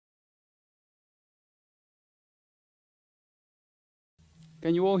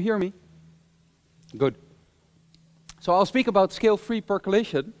Can you all hear me? Good. So I'll speak about scale-free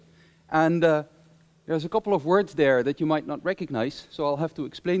percolation, and there's a couple of words there that you might not recognize, so I'll have to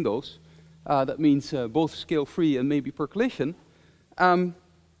explain those. That means both scale-free and maybe percolation.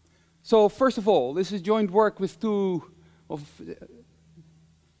 So first of all, this is joint work with two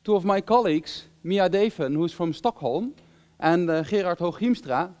of my colleagues, Mia Deven, who's from Stockholm, and Gerard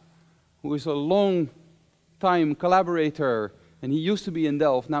Hooghiemstra, who is a long-time collaborator, and he used to be in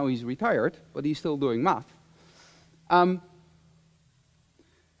Delft, now he's retired, but he's still doing math. And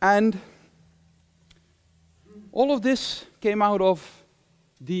all of this came out of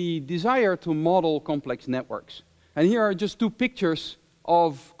the desire to model complex networks. And here are just two pictures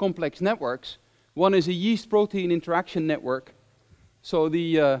of complex networks. One is a yeast-protein interaction network. So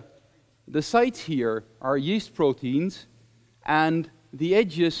the sites here are yeast proteins, and the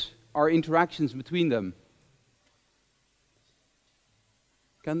edges are interactions between them.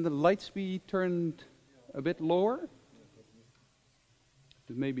 Can the lights be turned a bit lower?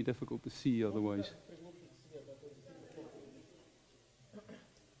 It may be difficult to see otherwise.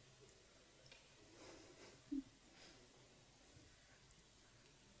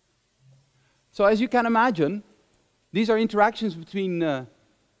 So as you can imagine, these are interactions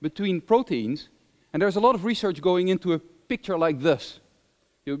between proteins, and there's a lot of research going into a picture like this.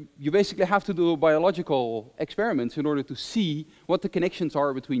 You basically have to do biological experiments in order to see what the connections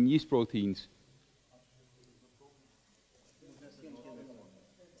are between yeast proteins.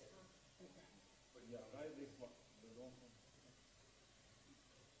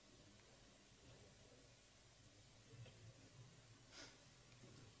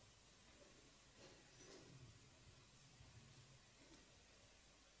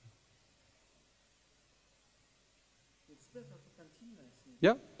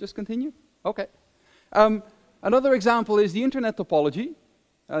 Yeah, just continue? Okay. Another example is the internet topology.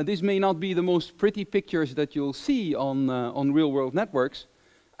 These may not be the most pretty pictures that you'll see on real-world networks.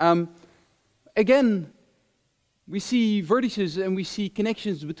 Again, we see vertices and we see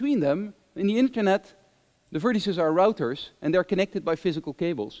connections between them. In the internet, the vertices are routers, and they're connected by physical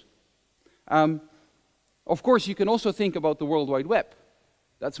cables. Of course, you can also think about the World Wide Web.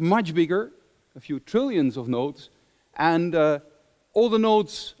 That's much bigger, a few trillions of nodes, and all the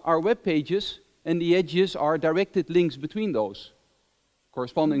nodes are web pages, and the edges are directed links between those,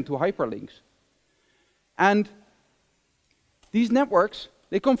 corresponding to hyperlinks. And these networks,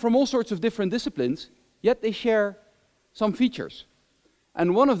 they come from all sorts of different disciplines, yet they share some features.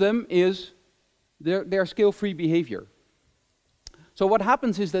 And one of them is their scale-free behavior. So what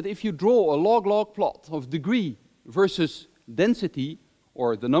happens is that if you draw a log-log plot of degree versus density,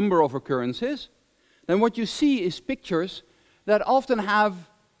 or the number of occurrences, then what you see is pictures that often have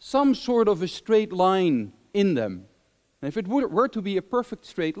some sort of a straight line in them. And if it were to be a perfect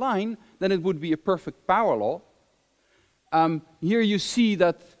straight line, then it would be a perfect power law. Here you see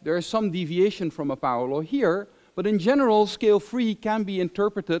that there is some deviation from a power law here, but in general, scale-free can be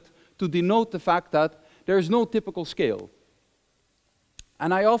interpreted to denote the fact that there is no typical scale.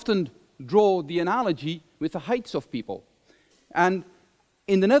 And I often draw the analogy with the heights of people. And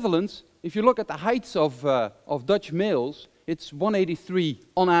in the Netherlands, if you look at the heights of Dutch males, it's 183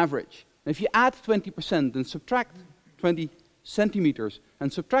 on average. And if you add 20% and subtract 20 centimeters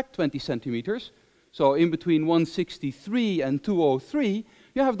and subtract 20 centimeters, so in between 163 and 203,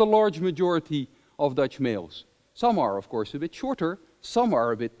 you have the large majority of Dutch males. Some are, of course, a bit shorter, some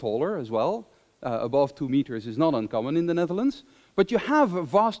are a bit taller as well. Above 2 meters is not uncommon in the Netherlands. But you have a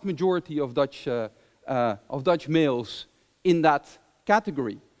vast majority of Dutch males in that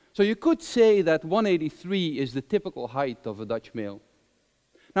category. So you could say that 183 is the typical height of a Dutch male.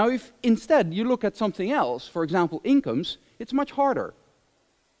 Now, if instead you look at something else, for example, incomes, it's much harder.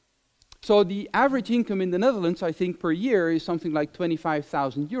 So the average income in the Netherlands, I think, per year is something like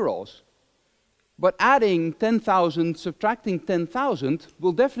 25,000 euros. But adding 10,000, subtracting 10,000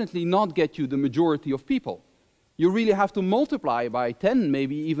 will definitely not get you the majority of people. You really have to multiply by 10,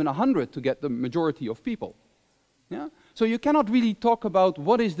 maybe even 100 to get the majority of people. Yeah? So you cannot really talk about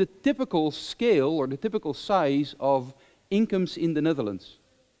what is the typical scale or the typical size of incomes in the Netherlands.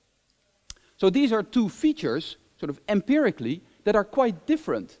 So these are two features, sort of empirically, that are quite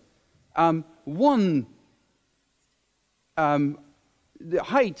different. The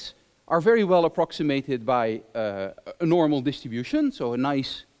heights are very well approximated by a normal distribution, so a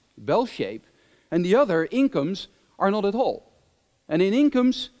nice bell shape, and the other, incomes, are not at all. And in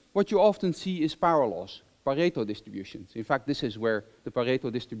incomes, what you often see is power laws. Pareto distributions. In fact, this is where the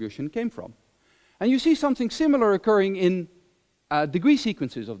Pareto distribution came from. And you see something similar occurring in degree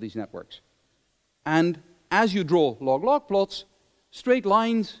sequences of these networks. And as you draw log-log plots, Straight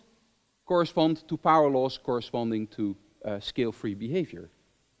lines correspond to power laws corresponding to scale-free behavior.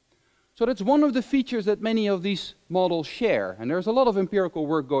 So that's one of the features that many of these models share, and there's a lot of empirical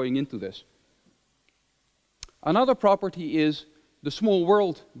work going into this. Another property is the small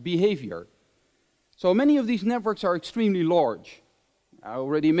world behavior. So many of these networks are extremely large. I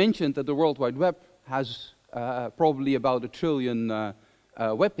already mentioned that the World Wide Web has probably about 1 trillion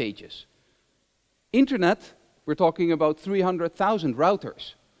web pages. Internet, we're talking about 300,000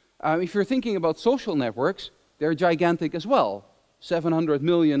 routers. If you're thinking about social networks, they're gigantic as well. 700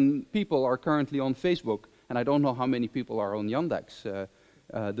 million people are currently on Facebook, and I don't know how many people are on Yandex,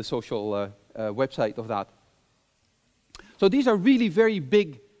 the social website of that. So these are really very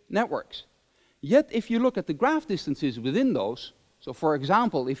big networks. Yet if you look at the graph distances within those, so for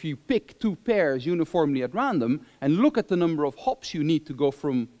example, if you pick 2 pairs uniformly at random and look at the number of hops you need to go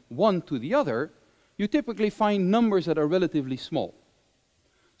from one to the other, you typically find numbers that are relatively small.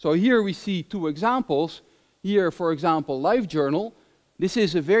 So here we see 2 examples. Here, for example, LiveJournal. This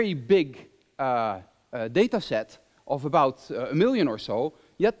is a very big data set of about 1 million or so,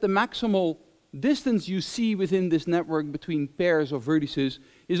 yet the maximal distance you see within this network between pairs of vertices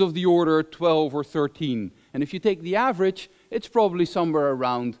is of the order 12 or 13. And if you take the average, it's probably somewhere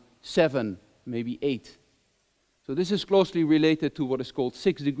around 7, maybe 8. So this is closely related to what is called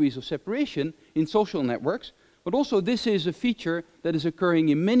 6 degrees of separation in social networks, but also this is a feature that is occurring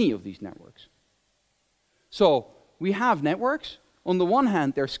in many of these networks. So we have networks. On the one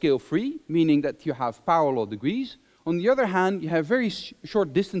hand, they're scale-free, meaning that you have power law degrees. On the other hand, you have very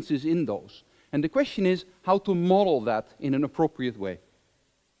short distances in those. And the question is how to model that in an appropriate way.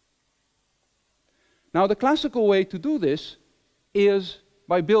 Now, the classical way to do this is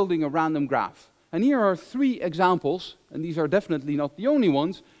by building a random graph. And here are 3 examples, and these are definitely not the only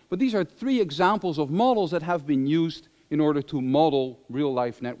ones, but these are 3 examples of models that have been used in order to model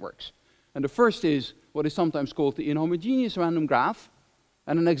real-life networks. And the first is what is sometimes called the inhomogeneous random graph.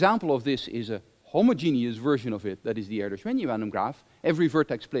 And an example of this is a homogeneous version of it, that is the Erdős-Mennyi random graph. Every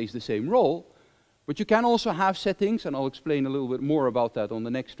vertex plays the same role. But you can also have settings, and I'll explain a little bit more about that on the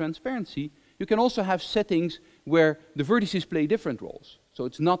next transparency. You can also have settings where the vertices play different roles. So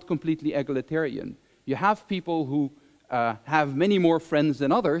it's not completely egalitarian. You have people who have many more friends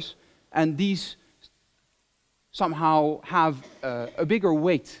than others, and these somehow have a bigger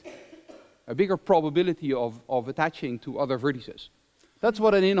weight, a bigger probability of attaching to other vertices. That's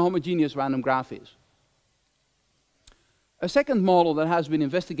what an inhomogeneous random graph is. A second model that has been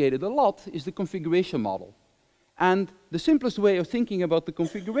investigated a lot is the configuration model. And the simplest way of thinking about the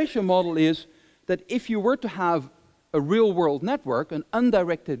configuration model is that if you were to have a real-world network, an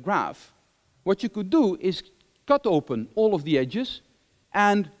undirected graph, what you could do is cut open all of the edges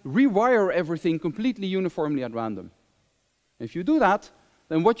and rewire everything completely uniformly at random. If you do that,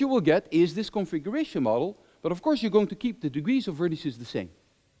 then what you will get is this configuration model, but of course you're going to keep the degrees of vertices the same.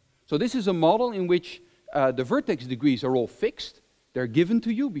 So this is a model in which the vertex degrees are all fixed, they're given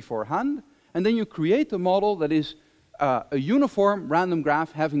to you beforehand, and then you create a model that is a uniform random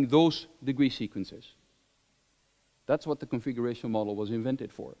graph having those degree sequences. That's what the configuration model was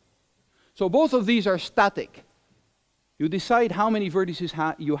invented for. So both of these are static. You decide how many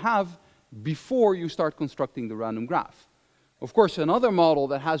vertices you have before you start constructing the random graph. Of course, another model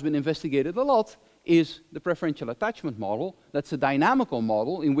that has been investigated a lot is the preferential attachment model. That's a dynamical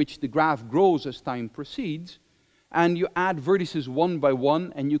model in which the graph grows as time proceeds, and you add vertices one by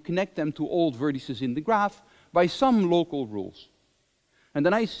one, and you connect them to old vertices in the graph by some local rules. And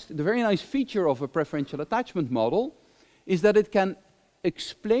the very nice feature of a preferential attachment model is that it can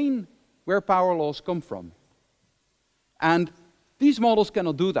explain where power laws come from. And these models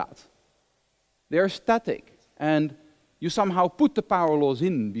cannot do that. They are static, and you somehow put the power laws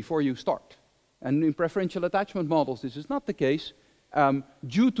in before you start. And in preferential attachment models, this is not the case.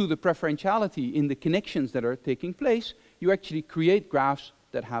 Due to the preferentiality in the connections that are taking place, you actually create graphs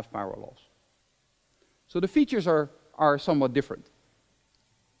that have power laws. So the features are somewhat different.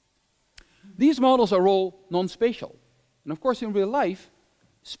 These models are all non-spatial. And of course, in real life,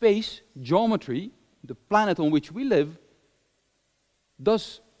 space, geometry, the planet on which we live,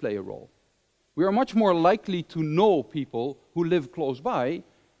 does play a role. We are much more likely to know people who live close by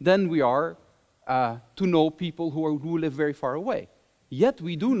than we are to know people who live very far away. Yet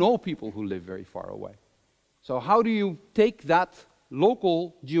we do know people who live very far away. So how do you take that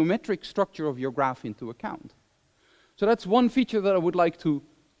local geometric structure of your graph into account? So that's one feature that I would like to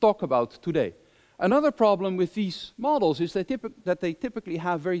talk about today. Another problem with these models is that they typically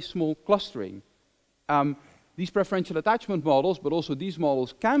have very small clustering. These preferential attachment models, but also these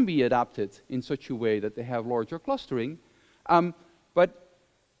models, can be adapted in such a way that they have larger clustering. But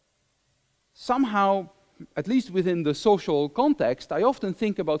somehow, at least within the social context, I often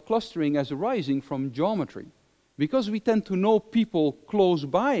think about clustering as arising from geometry. Because we tend to know people close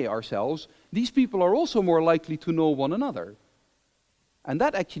by ourselves, these people are also more likely to know one another. And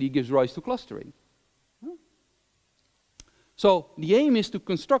that actually gives rise to clustering. So the aim is to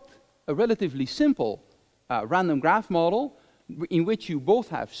construct a relatively simple random graph model in which you both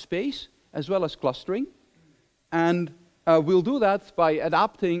have space as well as clustering. And we'll do that by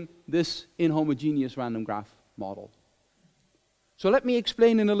adapting this inhomogeneous random graph model. So let me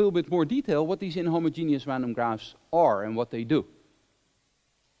explain in a little bit more detail what these inhomogeneous random graphs are and what they do.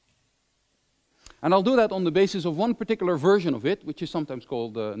 And I'll do that on the basis of one particular version of it, which is sometimes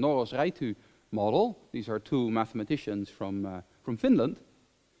called the Norros-Raitu model. These are two mathematicians from Finland.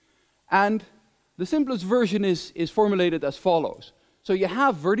 And the simplest version is formulated as follows. So you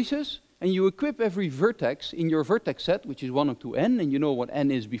have vertices, and you equip every vertex in your vertex set, which is 1 up to n, and you know what n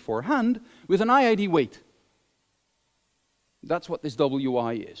is beforehand, with an IID weight. That's what this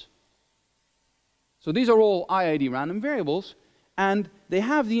WI is. So these are all IID random variables, and they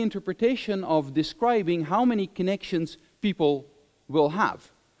have the interpretation of describing how many connections people will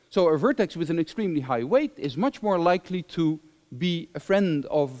have. So a vertex with an extremely high weight is much more likely to be a friend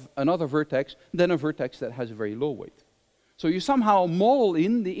of another vertex than a vertex that has a very low weight. So you somehow model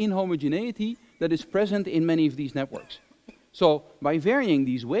in the inhomogeneity that is present in many of these networks. So by varying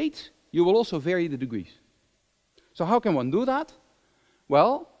these weights, you will also vary the degrees. So how can one do that?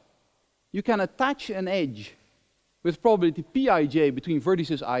 Well, you can attach an edge with probability Pij between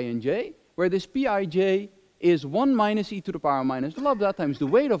vertices I and j, where this Pij is 1 minus e to the power minus lambda times the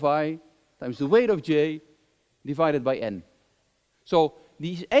weight of I times the weight of j divided by n. So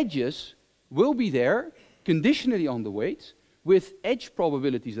these edges will be there conditionally on the weights with edge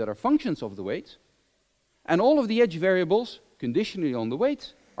probabilities that are functions of the weights, and all of the edge variables conditionally on the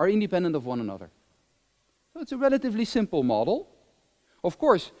weights are independent of one another. So it's a relatively simple model. Of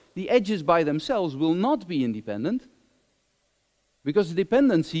course, the edges by themselves will not be independent because the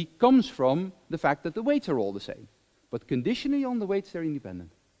dependency comes from the fact that the weights are all the same. But conditionally on the weights, they're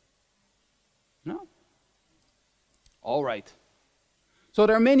independent. No? All right. So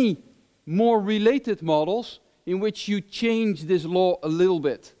there are many more related models in which you change this law a little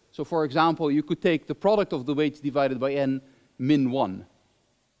bit. So for example, you could take the product of the weights divided by n min 1.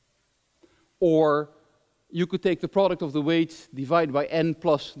 Or you could take the product of the weights divided by n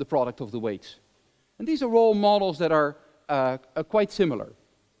plus the product of the weights. And these are all models that are quite similar.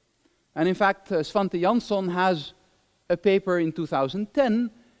 And in fact, Svante Jansson has a paper in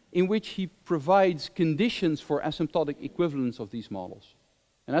 2010 in which he provides conditions for asymptotic equivalence of these models.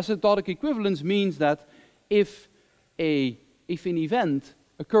 And asymptotic equivalence means that if an event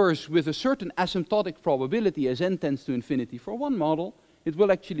occurs with a certain asymptotic probability as n tends to infinity for one model, it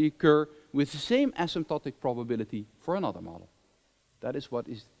will actually occur with the same asymptotic probability for another model. That is what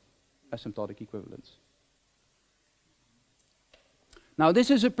is asymptotic equivalence. Now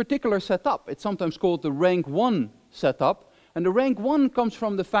this is a particular setup. It's sometimes called the rank 1 setup. And the rank 1 comes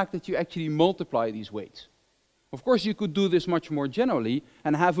from the fact that you actually multiply these weights. Of course, you could do this much more generally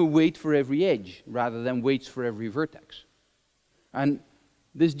and have a weight for every edge rather than weights for every vertex. And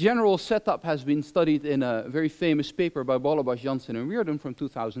this general setup has been studied in a very famous paper by Bollebash, Janssen, and Weerden from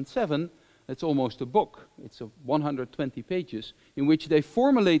 2007. It's almost a book. It's 120 pages in which they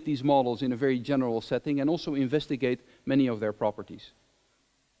formulate these models in a very general setting and also investigate many of their properties.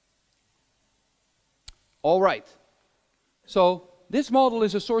 All right. So this model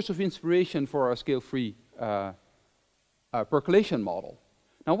is a source of inspiration for our scale-free percolation model.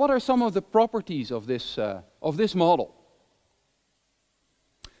 Now, what are some of the properties of this model?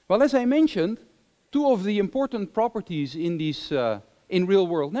 Well, as I mentioned, two of the important properties in these in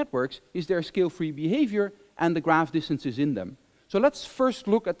real-world networks is their scale-free behavior and the graph distances in them. So let's first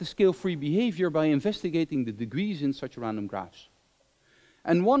look at the scale-free behavior by investigating the degrees in such random graphs.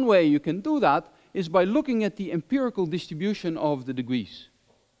 And one way you can do that is by looking at the empirical distribution of the degrees.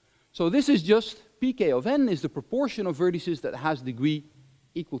 So this is just pk of n is the proportion of vertices that has degree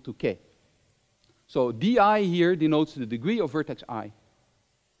equal to k. So di here denotes the degree of vertex I.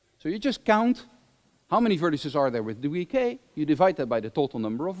 So you just count how many vertices are there with degree k, you divide that by the total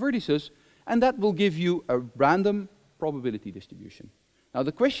number of vertices, and that will give you a random probability distribution. Now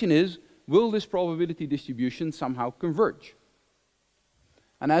the question is, will this probability distribution somehow converge?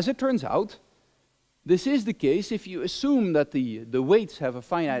 And as it turns out, this is the case if you assume that the weights have a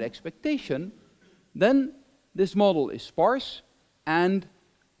finite expectation, then this model is sparse, and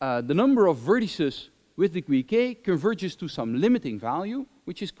the number of vertices with degree k converges to some limiting value,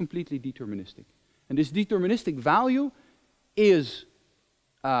 which is completely deterministic. And this deterministic value is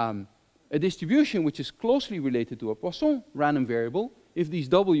a distribution which is closely related to a Poisson random variable. If these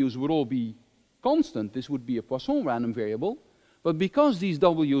W's would all be constant, this would be a Poisson random variable. But because these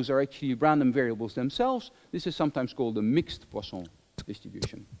W's are actually random variables themselves, this is sometimes called a mixed Poisson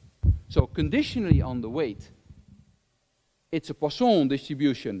distribution. So conditionally on the weight, it's a Poisson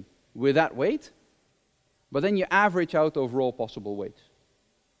distribution with that weight, but then you average out over all possible weights.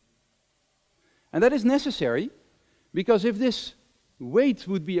 And that is necessary because if this weight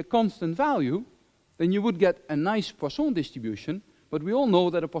would be a constant value, then you would get a nice Poisson distribution, but we all know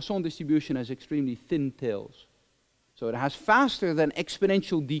that a Poisson distribution has extremely thin tails. So it has faster than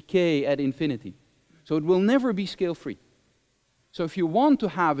exponential decay at infinity. So it will never be scale-free. So if you want to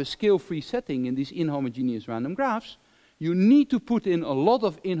have a scale-free setting in these inhomogeneous random graphs, you need to put in a lot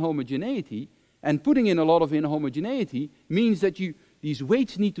of inhomogeneity, and putting in a lot of inhomogeneity means that these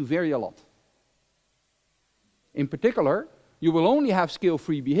weights need to vary a lot. In particular, you will only have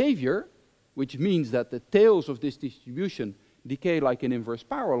scale-free behavior, which means that the tails of this distribution decay like an inverse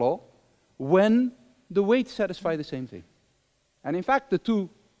parallel, when the weights satisfy the same thing. And in fact, the two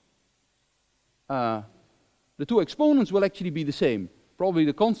exponents will actually be the same. Probably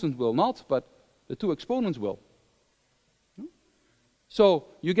the constant will not, but the two exponents will. So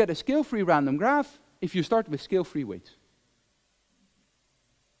you get a scale-free random graph if you start with scale-free weights.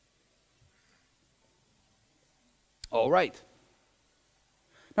 All right.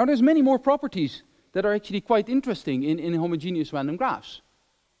 Now there's many more properties that are actually quite interesting in homogeneous random graphs.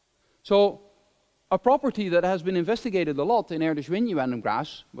 So a property that has been investigated a lot in Erdős-Rényi random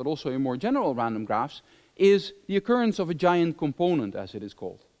graphs, but also in more general random graphs, is the occurrence of a giant component, as it is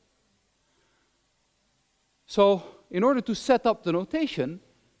called. So in order to set up the notation,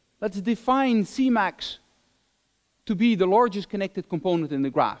 let's define Cmax to be the largest connected component in the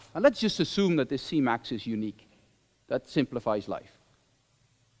graph. And let's just assume that this Cmax is unique. That simplifies life.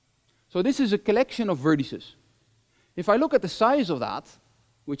 So this is a collection of vertices. If I look at the size of that,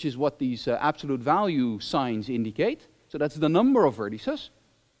 which is what these absolute value signs indicate, so that's the number of vertices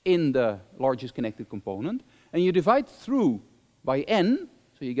in the largest connected component, and you divide through by n,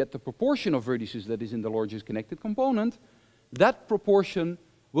 so you get the proportion of vertices that is in the largest connected component, that proportion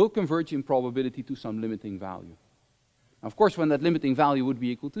will converge in probability to some limiting value. Now, of course, when that limiting value would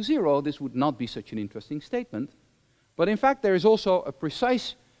be equal to 0, this would not be such an interesting statement. But in fact, there is also a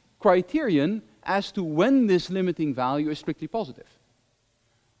precise criterion as to when this limiting value is strictly positive.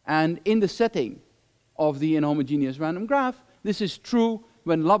 And in the setting of the inhomogeneous random graph, this is true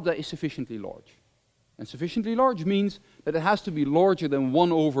when lambda is sufficiently large. And sufficiently large means that it has to be larger than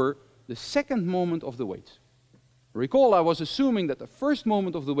 1 over the second moment of the weights. Recall, I was assuming that the first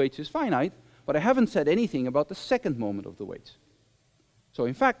moment of the weights is finite, but I haven't said anything about the second moment of the weights. So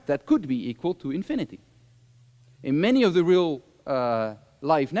in fact, that could be equal to infinity. In many of the real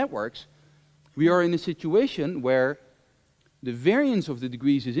live networks, we are in a situation where the variance of the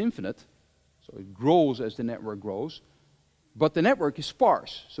degrees is infinite, so it grows as the network grows, but the network is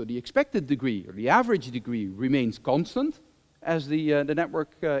sparse, so the expected degree, or the average degree, remains constant as the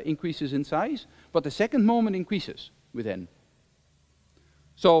network increases in size, but the second moment increases with n.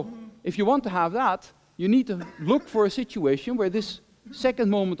 So if you want to have that, you need to look for a situation where this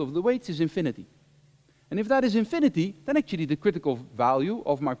second moment of the weights is infinity. And if that is infinity, then actually the critical value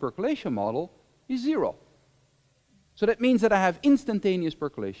of my percolation model is 0. So that means that I have instantaneous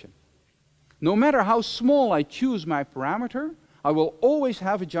percolation. No matter how small I choose my parameter, I will always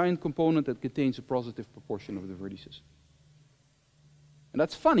have a giant component that contains a positive proportion of the vertices. And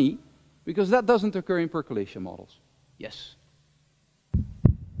that's funny, because that doesn't occur in percolation models. Yes?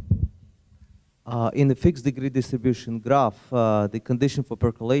 In the fixed degree distribution graph, the condition for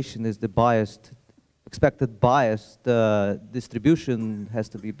percolation is the expected biased distribution has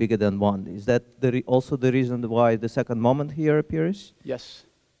to be bigger than 1. Is that also the reason why the second moment here appears? Yes.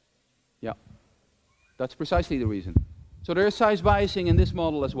 Yeah. That's precisely the reason. So there is size biasing in this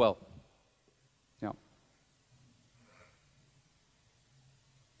model as well. Yeah.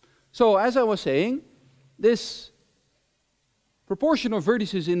 So as I was saying, this proportion of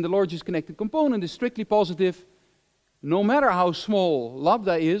vertices in the largest connected component is strictly positive, no matter how small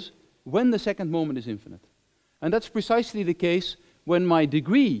lambda is, when the second moment is infinite. And that's precisely the case when my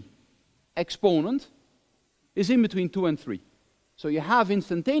degree exponent is in between 2 and 3. So you have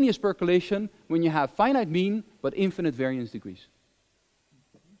instantaneous percolation when you have finite mean but infinite variance degrees.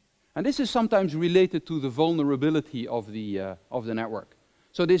 And this is sometimes related to the vulnerability of the network.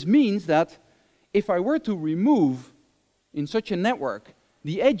 So this means that if I were to remove in such a network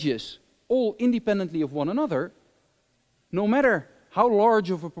the edges all independently of one another, no matter how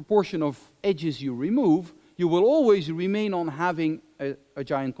large of a proportion of edges you remove, you will always remain on having a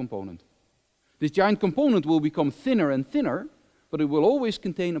giant component. This giant component will become thinner and thinner, but it will always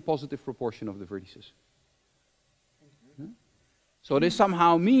contain a positive proportion of the vertices. So this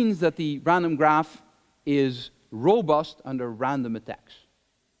somehow means that the random graph is robust under random attacks.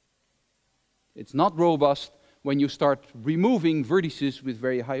 It's not robust when you start removing vertices with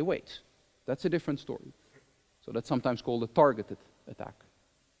very high weights. That's a different story. So that's sometimes called a targeted attack.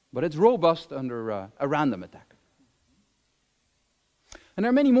 But it's robust under a random attack. And there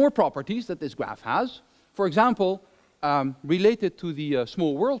are many more properties that this graph has. For example, related to the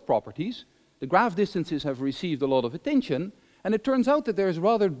small world properties, the graph distances have received a lot of attention, and it turns out that there's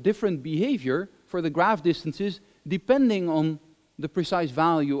rather different behavior for the graph distances depending on the precise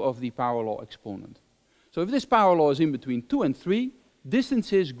value of the power law exponent. So if this power law is in between 2 and 3,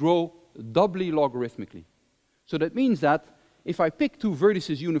 distances grow doubly logarithmically. So that means that if I pick two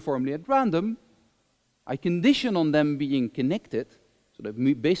vertices uniformly at random, I condition on them being connected, so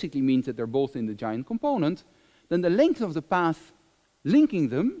that basically means that they're both in the giant component, then the length of the path linking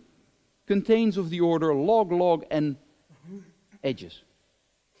them contains of the order log n edges.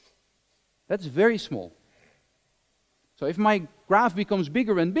 That's very small. So if my graph becomes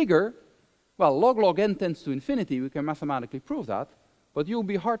bigger and bigger, well, log n tends to infinity, we can mathematically prove that, but you'll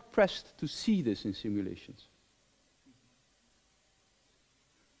be hard-pressed to see this in simulations.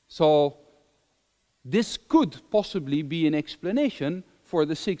 So this could possibly be an explanation for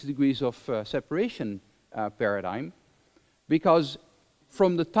the 6 degrees of separation paradigm, because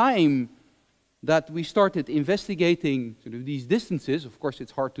from the time that we started investigating sort of these distances, of course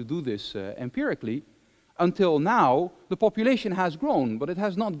it's hard to do this empirically, until now the population has grown, but it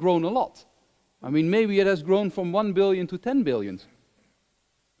has not grown a lot. I mean, maybe it has grown from 1 billion to 10 billion.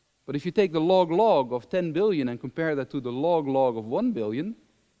 But if you take the log of 10 billion and compare that to the log of 1 billion,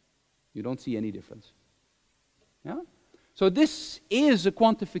 you don't see any difference. Yeah? So this is a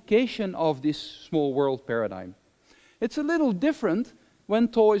quantification of this small world paradigm. It's a little different when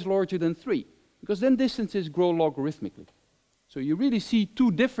tau is larger than 3, because then distances grow logarithmically. So you really see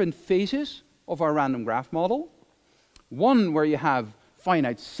two different phases of our random graph model. One where you have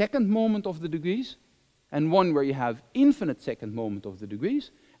finite second moment of the degrees, and one where you have infinite second moment of the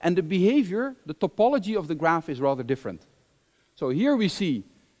degrees, and the behavior, the topology of the graph is rather different. So here we see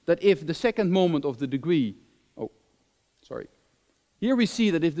that if the second moment of the degree, here we see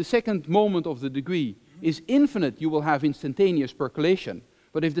that if the second moment of the degree is infinite, you will have instantaneous percolation.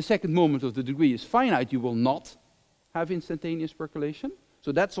 But if the second moment of the degree is finite, you will not have instantaneous percolation.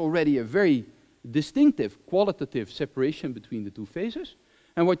 So that's already a very distinctive qualitative separation between the two phases.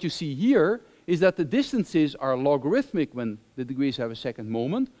 And what you see here is that the distances are logarithmic when the degrees have a second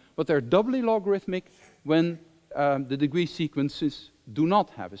moment, but they're doubly logarithmic when the degree sequences do not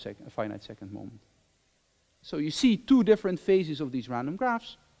have a finite second moment. So you see two different phases of these random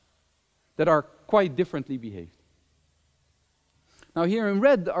graphs that are quite differently behaved. Now here in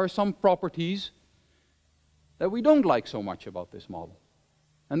red are some properties that we don't like so much about this model.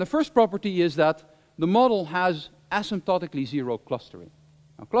 And the first property is that the model has asymptotically zero clustering.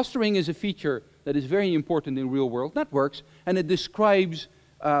 Now, clustering is a feature that is very important in real-world networks, and it describes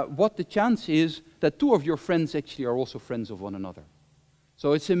what the chance is that two of your friends actually are also friends of one another.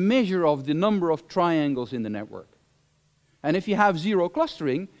 So it's a measure of the number of triangles in the network. And if you have zero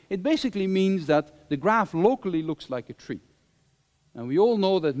clustering, it basically means that the graph locally looks like a tree. And we all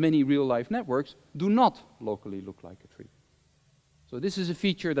know that many real-life networks do not locally look like a tree. So this is a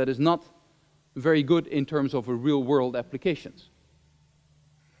feature that is not very good in terms of real-world applications.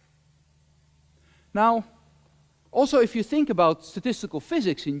 Now, also if you think about statistical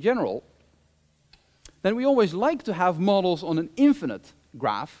physics in general, then we always like to have models on an infinite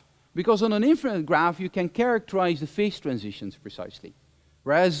graph, because on an infinite graph you can characterize the phase transitions precisely.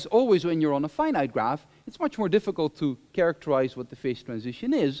 Whereas always when you're on a finite graph, it's much more difficult to characterize what the phase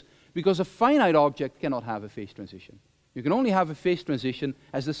transition is, because a finite object cannot have a phase transition. You can only have a phase transition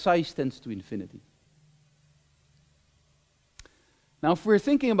as the size tends to infinity. Now, if we're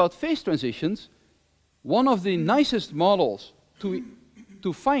thinking about phase transitions, one of the nicest models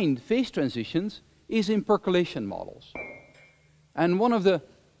to find phase transitions is in percolation models. And one of the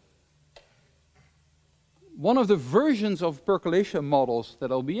versions of percolation models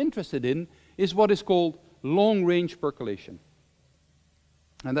that I'll be interested in is what is called long-range percolation.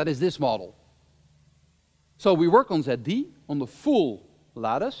 And that is this model. So we work on ZD, on the full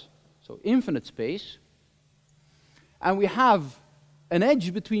lattice, so infinite space. And we have an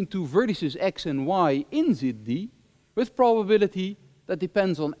edge between two vertices x and y in ZD with probability that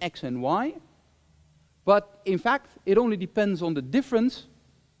depends on x and y. But in fact, it only depends on the difference,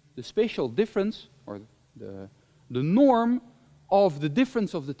 the spatial difference, or the norm of the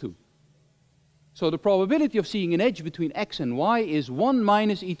difference of the two. So the probability of seeing an edge between x and y is 1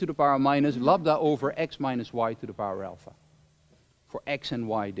 minus e to the power minus lambda over x minus y to the power alpha, for x and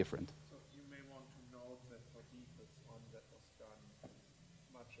y different. So you may want to note that for d equals 1, that was done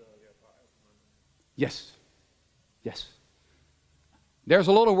much earlier by Eisman. Yes, yes. There's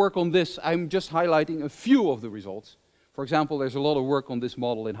a lot of work on this. I'm just highlighting a few of the results. For example, there's a lot of work on this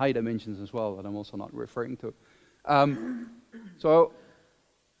model in high dimensions as well that I'm also not referring to. So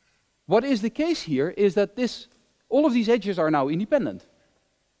what is the case here is that all of these edges are now independent.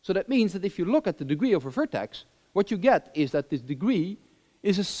 So that means that if you look at the degree of a vertex, what you get is that this degree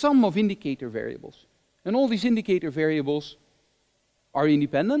is a sum of indicator variables. And all these indicator variables are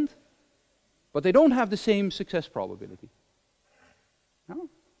independent, but they don't have the same success probability. No?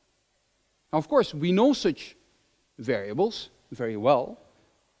 Now, of course, we know such variables very well.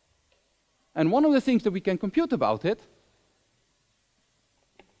 And one of the things that we can compute about it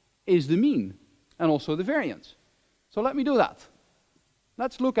is the mean and also the variance. So let me do that.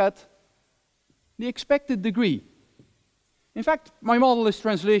 Let's look at the expected degree. In fact, my model is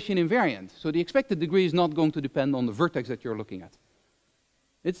translation invariant, so the expected degree is not going to depend on the vertex that you're looking at.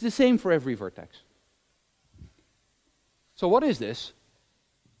 It's the same for every vertex. So what is this?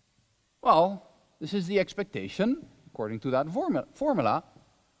 Well, this is the expectation, according to that formula,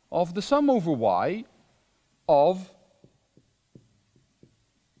 of the sum over y of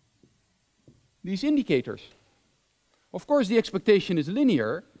these indicators. Of course, the expectation is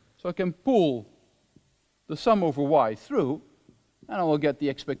linear, so I can pull the sum over y through, and I will get the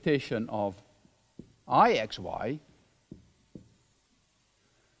expectation of ixy.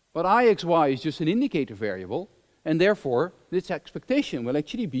 But ixy is just an indicator variable, and therefore this expectation will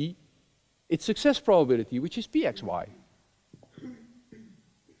actually be its success probability, which is pxy.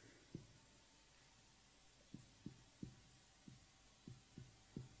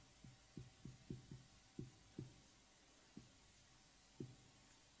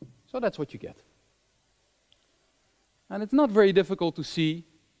 So that's what you get. And it's not very difficult to see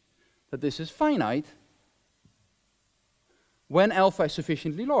that this is finite when alpha is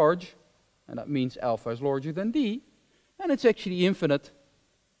sufficiently large, and that means alpha is larger than d, and it's actually infinite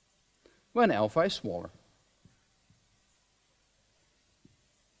when alpha is smaller.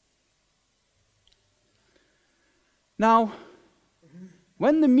 Now,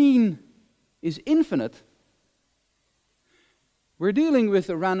 when the mean is infinite, we're dealing with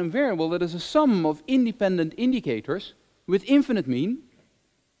a random variable that is a sum of independent indicators with infinite mean,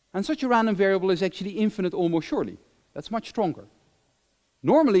 and such a random variable is actually infinite almost surely. That's much stronger.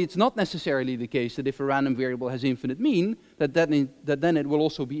 Normally, it's not necessarily the case that if a random variable has infinite mean, that then it will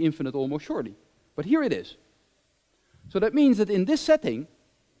also be infinite almost surely. But here it is. So that means that in this setting,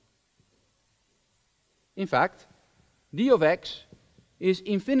 in fact, d of x is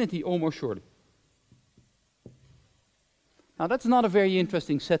infinity almost surely. Now, that's not a very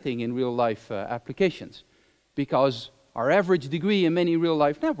interesting setting in real-life applications, because our average degree in many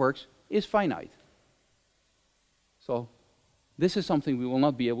real-life networks is finite. So this is something we will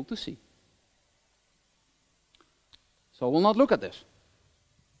not be able to see. So we'll not look at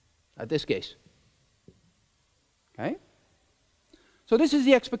this case. Okay? So this is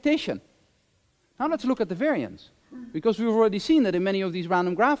the expectation. Now let's look at the variance, because we've already seen that in many of these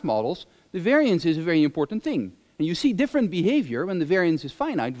random graph models, the variance is a very important thing. And you see different behavior when the variance is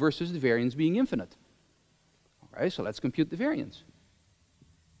finite versus the variance being infinite. All right, so let's compute the variance.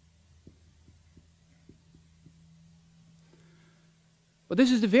 But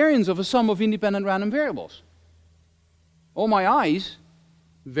this is the variance of a sum of independent random variables. All my i's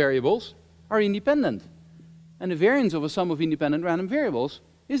variables are independent. And the variance of a sum of independent random variables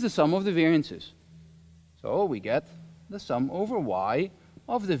is the sum of the variances. So we get the sum over y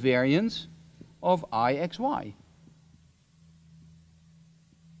of the variance of ixy.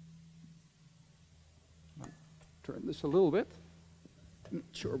 Turn this a little bit. I'm not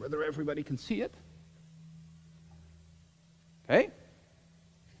sure whether everybody can see it. Okay.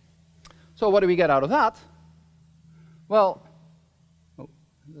 So what do we get out of that? Well,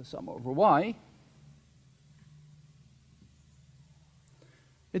 the sum over y.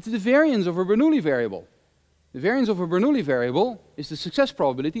 It's the variance of a Bernoulli variable. The variance of a Bernoulli variable is the success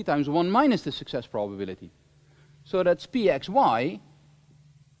probability times 1 minus the success probability. So that's pxy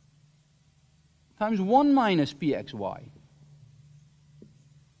times 1 minus pxy.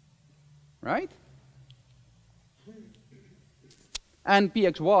 Right? And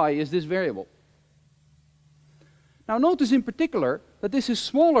pxy is this variable. Now notice in particular that this is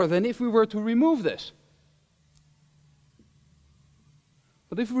smaller than if we were to remove this.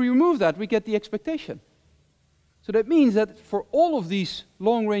 But if we remove that, we get the expectation. So that means that for all of these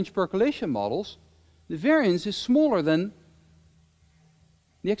long-range percolation models, the variance is smaller than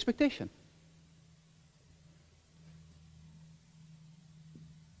the expectation.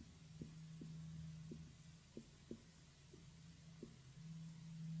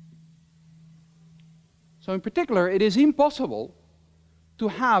 So in particular, it is impossible to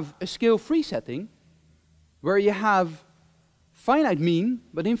have a scale-free setting where you have finite mean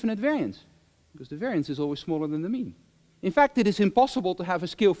but infinite variance, because the variance is always smaller than the mean. In fact, it is impossible to have a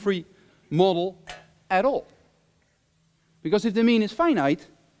scale-free model at all. Because if the mean is finite,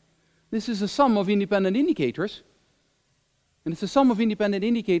 this is a sum of independent indicators, and it's a sum of independent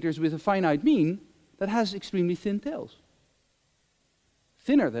indicators with a finite mean that has extremely thin tails.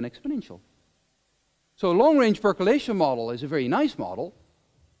 Thinner than exponential. So a long-range percolation model is a very nice model,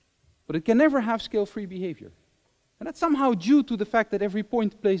 but it can never have scale-free behavior. And that's somehow due to the fact that every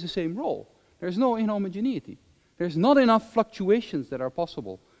point plays the same role. There's no inhomogeneity. There's not enough fluctuations that are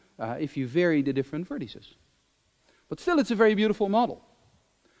possible if you vary the different vertices. But still, it's a very beautiful model.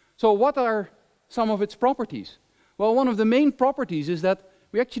 So what are some of its properties? Well, one of the main properties is that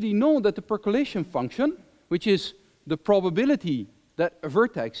we actually know that the percolation function, which is the probability that a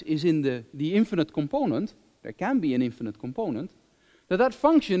vertex is in the infinite component, there can be an infinite component, that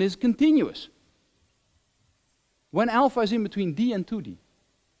function is continuous when alpha is in between d and 2d.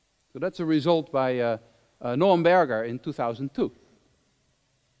 So that's a result by Noam Berger in 2002.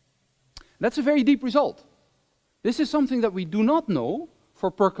 That's a very deep result. This is something that we do not know for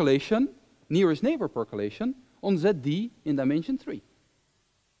percolation, nearest neighbor percolation, on ZD in dimension 3.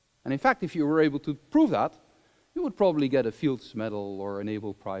 And in fact, if you were able to prove that, you would probably get a Fields Medal or a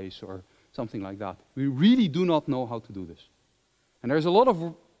Nobel Prize or something like that. We really do not know how to do this. And there's a lot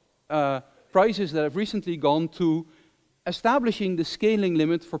of prizes that have recently gone to establishing the scaling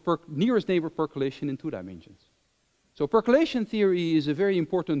limit for nearest neighbor percolation in 2 dimensions. So percolation theory is a very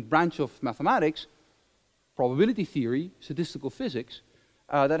important branch of mathematics, probability theory, statistical physics,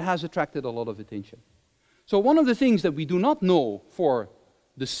 that has attracted a lot of attention. So one of the things that we do not know for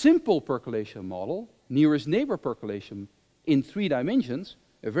the simple percolation model, nearest neighbor percolation in 3 dimensions,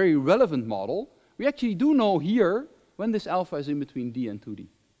 a very relevant model, we actually do know here when this alpha is in between d and 2d.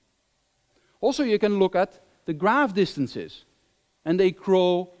 Also, you can look at the graph distances, and they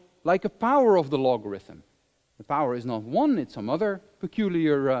grow like a power of the logarithm. The power is not 1, it's some other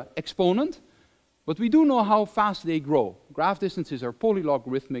peculiar exponent, but we do know how fast they grow. Graph distances are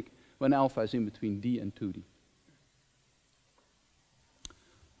polylogarithmic when alpha is in between d and 2d.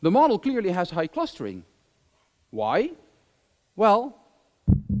 The model clearly has high clustering. Why? Well,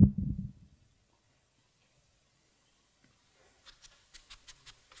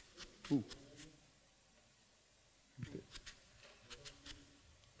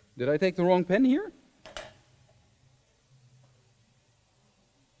 did I take the wrong pen here?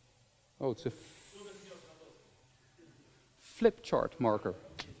 Oh, it's a flip chart marker.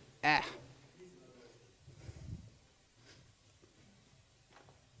 Ah.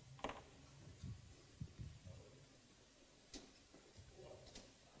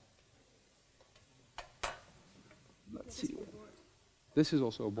 Let's see. This is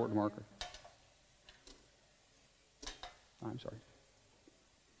also a board marker. I'm sorry.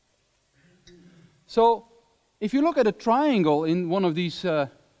 So, if you look at a triangle in one of these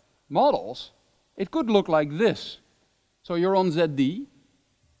models, it could look like this. So you're on ZD,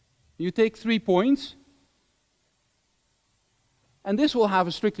 you take 3 points, and this will have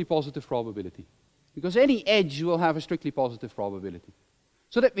a strictly positive probability. Because any edge will have a strictly positive probability.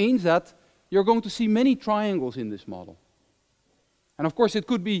 So that means that you're going to see many triangles in this model. And of course it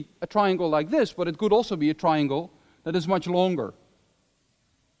could be a triangle like this, but it could also be a triangle that is much longer.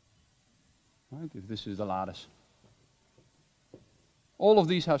 Right, if this is the lattice. All of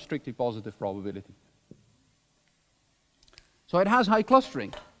these have strictly positive probability. So it has high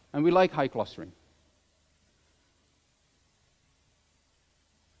clustering, and we like high clustering.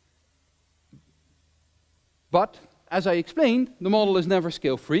 But, as I explained, the model is never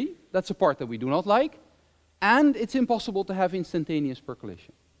scale-free. That's a part that we do not like. And it's impossible to have instantaneous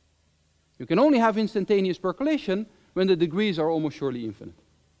percolation. You can only have instantaneous percolation when the degrees are almost surely infinite.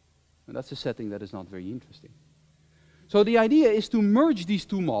 And that's a setting that is not very interesting. So the idea is to merge these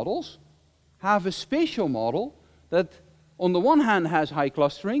 2 models, have a spatial model that on the one hand has high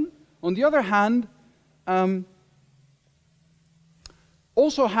clustering, on the other hand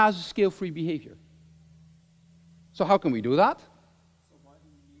also has scale-free behavior. So how can we do that? So why do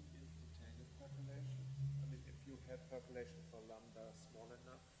you need instantaneous percolation? I mean, if you had percolation for lambda small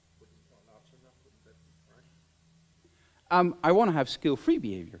enough, or large enough, wouldn't that be fine? I want to have scale-free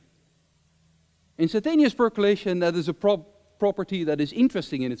behavior. Instantaneous percolation, that is a property that is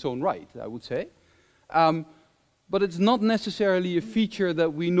interesting in its own right, I would say. But it's not necessarily a feature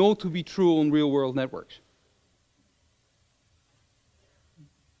that we know to be true on real-world networks.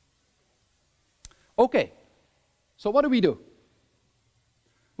 Okay, so what do?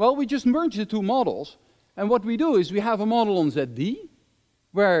 Well, we just merge the two models, and what we do is we have a model on ZD,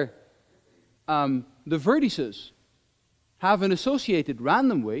 where the vertices have an associated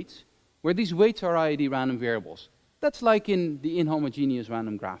random weight, where these weights are ID random variables. That's like in the inhomogeneous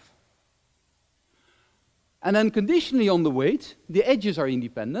random graph. And then conditionally on the weight, the edges are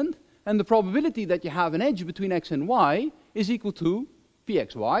independent, and the probability that you have an edge between x and y is equal to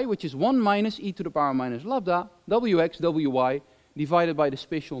pxy, which is 1 minus e to the power minus lambda, wx, wy, divided by the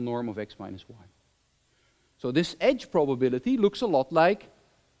spatial norm of x minus y. So this edge probability looks a lot like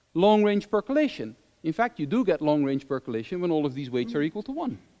long-range percolation. In fact, you do get long-range percolation when all of these weights are equal to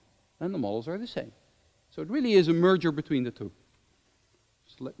 1. And the models are the same. So it really is a merger between the two.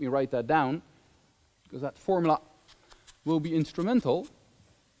 So let me write that down, because that formula will be instrumental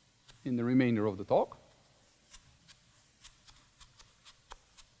in the remainder of the talk.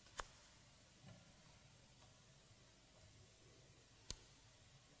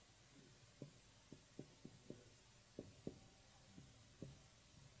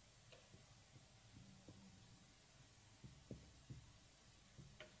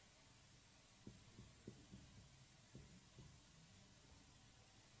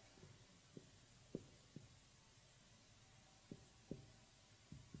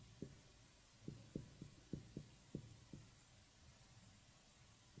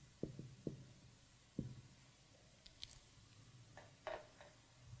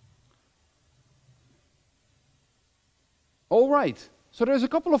 All right, so there's a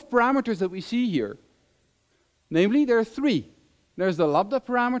couple of parameters that we see here. Namely, there are three. There's the lambda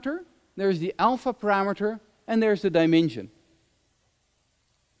parameter, there's the alpha parameter, and there's the dimension.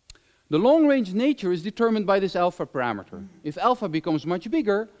 The long-range nature is determined by this alpha parameter. If alpha becomes much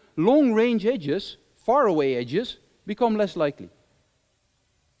bigger, long-range edges, far-away edges, become less likely.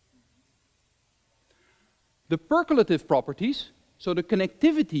 The percolative properties, so the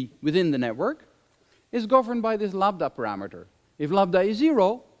connectivity within the network, is governed by this lambda parameter. If lambda is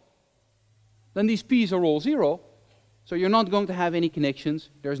 0, then these p's are all 0, so you're not going to have any connections,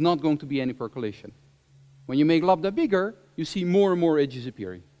 there's not going to be any percolation. When you make lambda bigger, you see more and more edges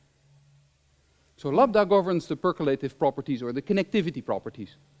appearing. So lambda governs the percolative properties or the connectivity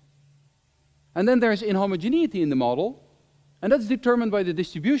properties. And then there's inhomogeneity in the model, and that's determined by the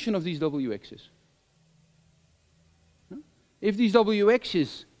distribution of these wx's. If these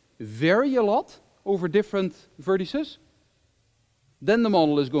wx's vary a lot over different vertices, then the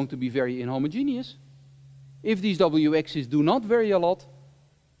model is going to be very inhomogeneous. If these wx's do not vary a lot,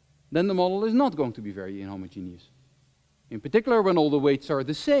 then the model is not going to be very inhomogeneous. In particular, when all the weights are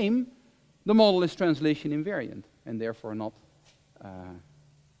the same, the model is translation invariant, and therefore not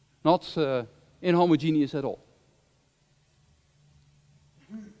inhomogeneous at all.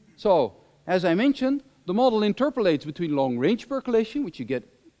 So, as I mentioned, the model interpolates between long-range percolation, which you get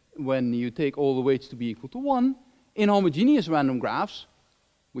when you take all the weights to be equal to 1, inhomogeneous random graphs,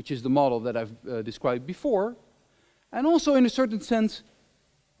 which is the model that I've described before, and also in a certain sense,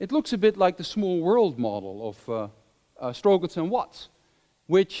 it looks a bit like the small world model of Strogatz and Watts,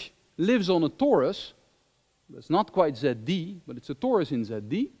 which lives on a torus. That's not quite ZD, but it's a torus in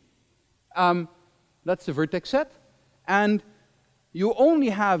ZD. That's the vertex set, and you only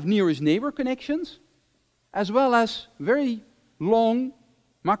have nearest neighbor connections, as well as very long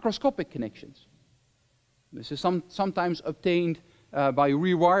macroscopic connections. This is sometimes obtained by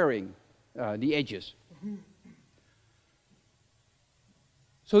rewiring the edges.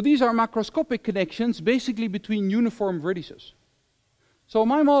 So these are macroscopic connections basically between uniform vertices. So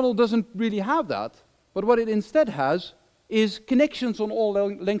my model doesn't really have that, but what it instead has is connections on all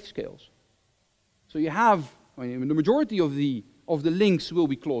length scales. So you have, I mean, the majority of the links will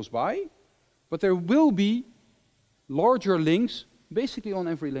be close by, but there will be larger links basically on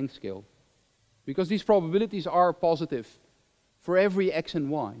every length scale, because these probabilities are positive for every x and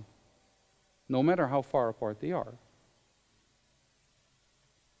y, no matter how far apart they are.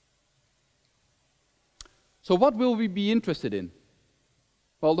 So what will we be interested in?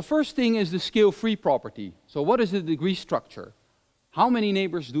 Well, the first thing is the scale-free property. So what is the degree structure? How many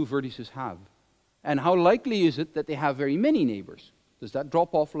neighbors do vertices have? And how likely is it that they have very many neighbors? Does that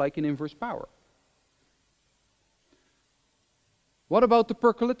drop off like an inverse power? What about the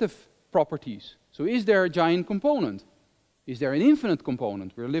percolative properties? So is there a giant component? Is there an infinite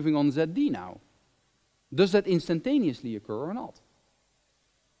component? We're living on ZD now. Does that instantaneously occur or not?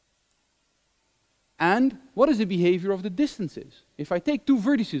 And what is the behavior of the distances? If I take two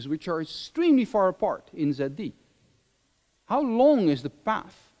vertices which are extremely far apart in ZD, how long is the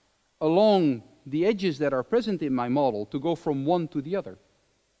path along the edges that are present in my model to go from one to the other?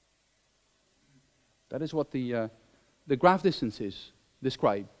 That is what the graph distances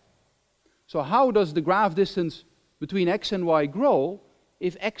describe. So how does the graph distance between x and y grow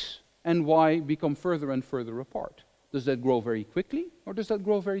if x and y become further and further apart? Does that grow very quickly or does that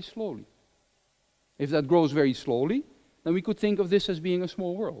grow very slowly? If that grows very slowly, then we could think of this as being a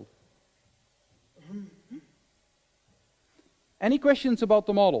small world. Any questions about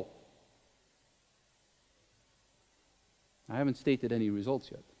the model? I haven't stated any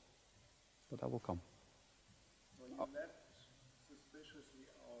results yet, but that will come. So you left suspiciously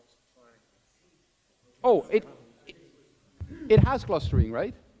out triangles. Oh, it has clustering,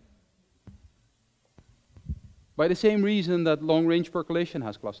 right? By the same reason that long-range percolation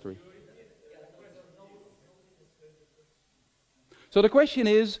has clustering. So the question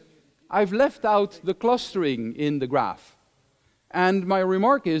is, I've left out the clustering in the graph. And my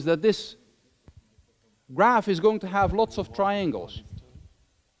remark is that this graph is going to have lots of triangles,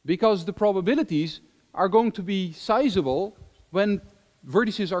 because the probabilities are going to be sizable when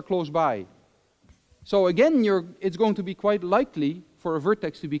vertices are close by. So again, it's going to be quite likely for a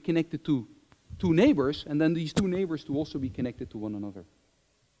vertex to be connected to two neighbors, and then these two neighbors to also be connected to one another.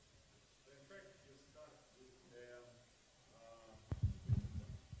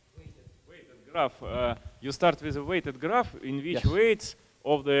 Graph. You start with a weighted graph in which weights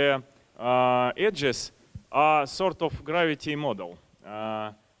of the edges are sort of gravity model.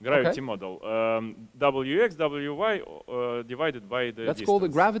 Model. Wx, Wy divided by the That's distance. called a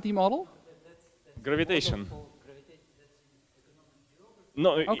gravity model? Gravitation.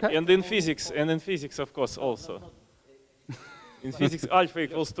 No, okay. and in physics, of course, also. In physics, alpha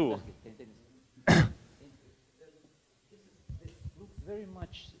equals 2. Very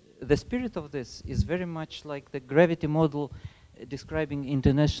much, the spirit of this is very much like the gravity model describing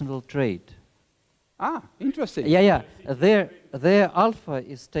international trade. Ah, interesting. Yeah. Their alpha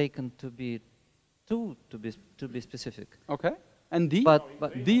is taken to be 2, to be specific. Okay. And D?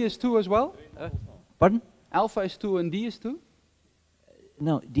 But D is 2 as well? Pardon? Alpha is 2 and D is 2?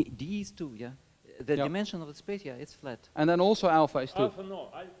 No, D is 2, yeah. The dimension of the space, yeah, it's flat. And then also alpha is 2? Alpha, no.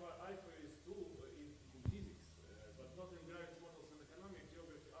 Alpha is 2 in physics, but not in gravity models and economic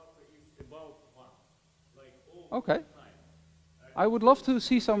geography. Alpha is about 1. Like all Okay. the time. I would love to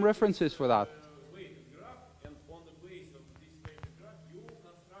see some references for that. Weighted graph, and on the base of this weighted graph, you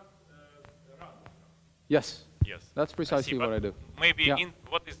construct a random graph. Yes. Yes. That's precisely what I do. Maybe Yeah.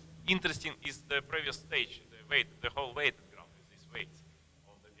 what is interesting is the previous stage, the whole weighted graph with these weights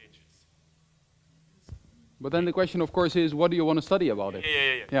on the edges. But then the question, of course, is what do you want to study about it?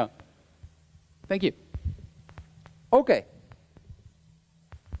 Yeah. Thank you. Okay.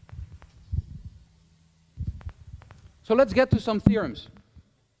 So let's get to some theorems.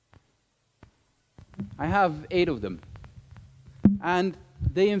 I have 8 of them. And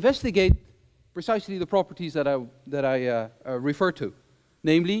they investigate precisely the properties that I refer to.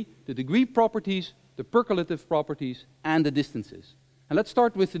 Namely, the degree properties, the percolative properties, and the distances. And let's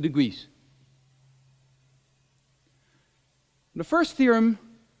start with the degrees. The first theorem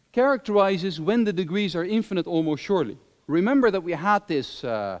characterizes when the degrees are infinite almost surely. Remember that we had this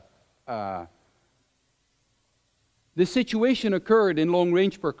situation occurred in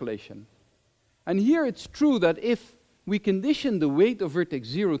long-range percolation. And here it's true that if we condition the weight of vertex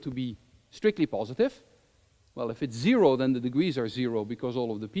 0 to be strictly positive, well, if it's 0, then the degrees are 0 because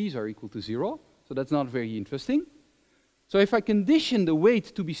all of the p's are equal to 0. So that's not very interesting. So if I condition the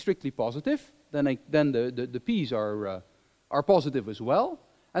weight to be strictly positive, then the p's are positive as well.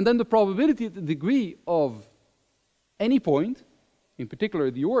 And then the probability at the degree of any point, in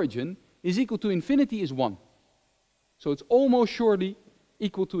particular the origin, is equal to infinity is 1. So it's almost surely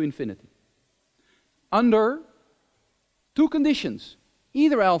equal to infinity. Under 2 conditions,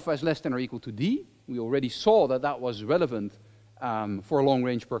 either alpha is less than or equal to d. We already saw that that was relevant for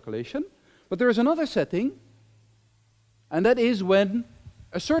long-range percolation. But there is another setting, and that is when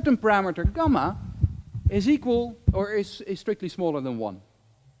a certain parameter gamma is equal or is strictly smaller than 1.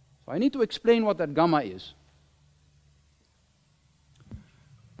 So I need to explain what that gamma is.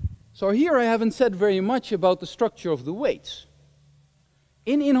 So here I haven't said very much about the structure of the weights.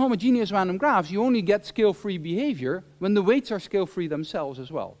 In inhomogeneous random graphs, you only get scale-free behavior when the weights are scale-free themselves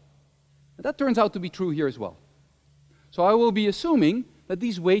as well. And that turns out to be true here as well. So I will be assuming that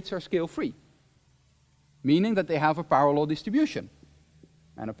these weights are scale-free, meaning that they have a power law distribution.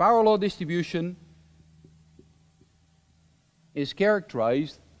 And a power law distribution is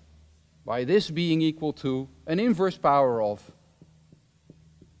characterized by this being equal to an inverse power of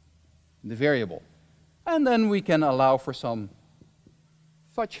the variable. And then we can allow for some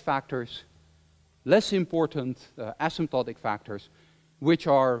fudge factors, less important asymptotic factors, which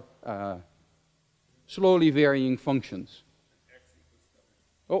are slowly varying functions.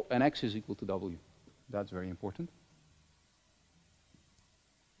 Oh, and x is equal to w. That's very important.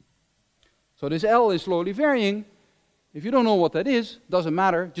 So this L is slowly varying. If you don't know what that is, doesn't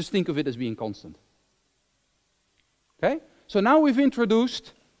matter, just think of it as being constant. Okay? So now we've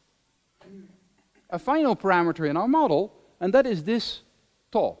introduced a final parameter in our model, and that is this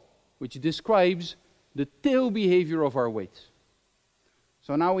tau, which describes the tail behavior of our weights.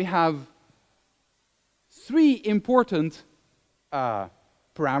 So now we have three important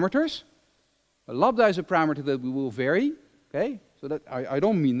parameters. A lambda is a parameter that we will vary. Okay? So that I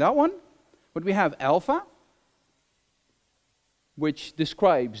don't mean that one. But we have alpha, which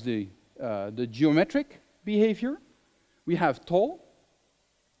describes the geometric behavior. We have tau,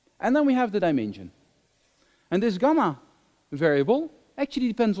 and then we have the dimension. And this gamma variable actually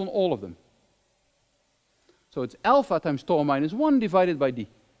depends on all of them. So it's alpha times tau minus 1 divided by d.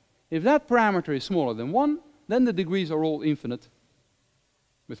 If that parameter is smaller than 1, then the degrees are all infinite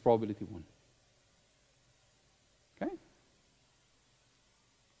with probability 1. Okay?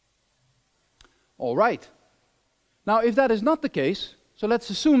 All right. Now, if that is not the case, so let's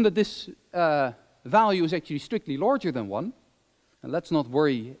assume that this value is actually strictly larger than 1. And let's not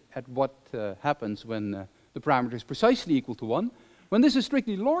worry at what happens when the parameter is precisely equal to 1. When this is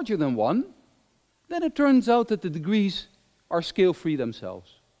strictly larger than 1, then it turns out that the degrees are scale-free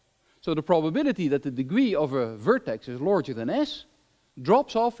themselves. So the probability that the degree of a vertex is larger than s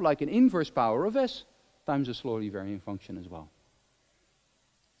drops off like an inverse power of s times a slowly varying function as well.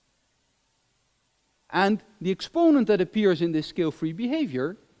 And the exponent that appears in this scale-free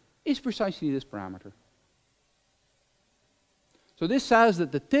behavior is precisely this parameter. So this says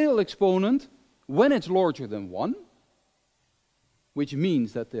that the tail exponent, when it's larger than 1, which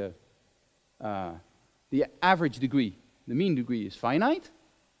means that the average degree, the mean degree, is finite,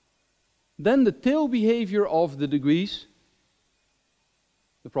 then the tail behavior of the degrees,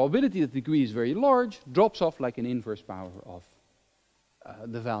 the probability that the degree is very large, drops off like an inverse power of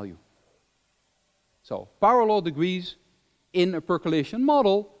the value. So power law degrees in a percolation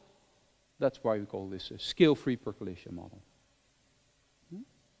model, that's why we call this a scale-free percolation model.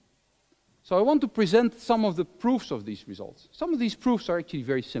 So I want to present some of the proofs of these results. Some of these proofs are actually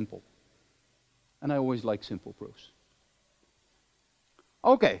very simple. And I always like simple proofs.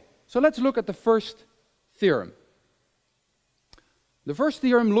 Okay, so let's look at the first theorem. The first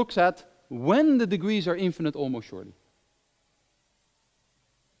theorem looks at when the degrees are infinite almost surely.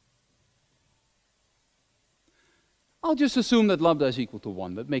 I'll just assume that lambda is equal to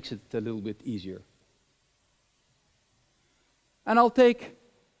 1. That makes it a little bit easier. And I'll take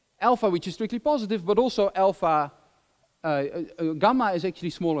alpha, which is strictly positive, but also alpha, gamma is actually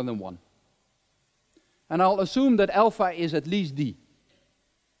smaller than 1. And I'll assume that alpha is at least d.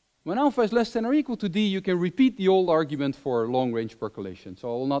 When alpha is less than or equal to d, you can repeat the old argument for long-range percolation, so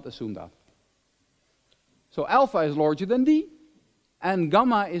I will not assume that. So alpha is larger than d, and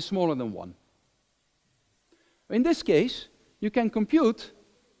gamma is smaller than 1. In this case, you can compute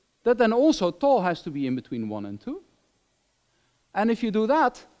that then also tau has to be in between 1 and 2. And if you do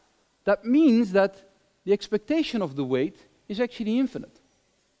that, that means that the expectation of the weight is actually infinite.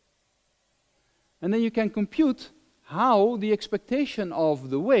 And then you can compute how the expectation of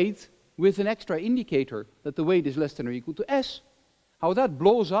the weight with an extra indicator that the weight is less than or equal to s, how that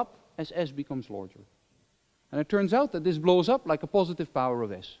blows up as s becomes larger. And it turns out that this blows up like a positive power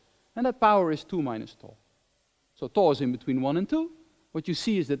of s. And that power is 2 minus tau. So tau is in between 1 and 2. What you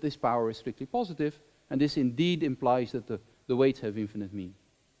see is that this power is strictly positive, and this indeed implies that the weights have infinite mean.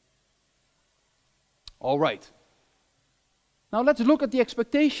 All right. Now let's look at the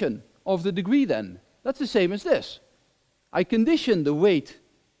expectation of the degree then. That's the same as this. I condition the weight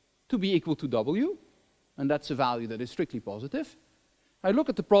to be equal to w, and that's a value that is strictly positive. I look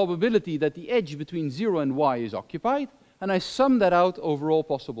at the probability that the edge between 0 and y is occupied, and I sum that out over all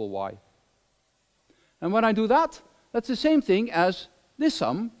possible y. And when I do that, that's the same thing as this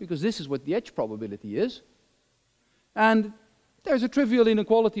sum, because this is what the edge probability is. And there's a trivial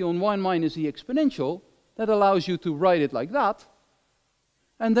inequality on 1 minus the exponential that allows you to write it like that.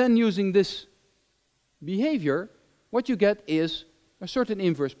 And then using this behavior, what you get is a certain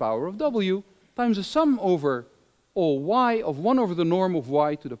inverse power of w times a sum over all y of 1 over the norm of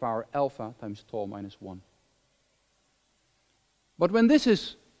y to the power alpha times tau minus 1. But when this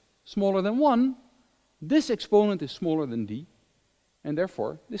is smaller than 1, this exponent is smaller than d, And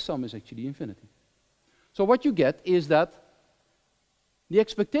therefore, this sum is actually infinity. So what you get is that the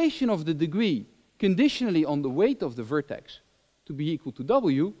expectation of the degree conditionally on the weight of the vertex to be equal to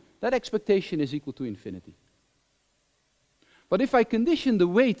w, that expectation is equal to infinity. But if I condition the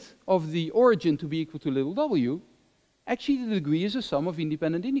weight of the origin to be equal to little w, actually the degree is a sum of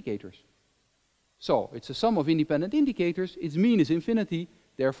independent indicators. So it's a sum of independent indicators, its mean is infinity,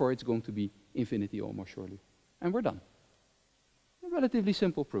 therefore it's going to be infinity almost surely. And we're done. A relatively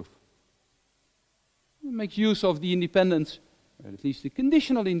simple proof. It makes use of the independence, or at least the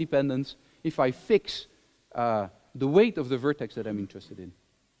conditional independence, if I fix the weight of the vertex that I'm interested in.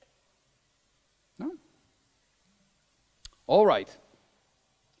 No? All right.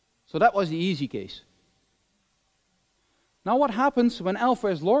 So that was the easy case. Now what happens when alpha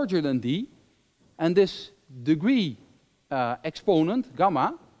is larger than d, and this degree exponent,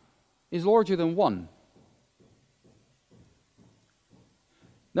 gamma, is larger than 1?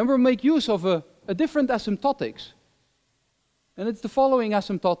 Then we'll make use of a different asymptotics. And it's the following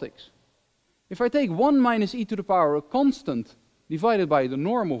asymptotics. If I take 1 minus e to the power a constant divided by the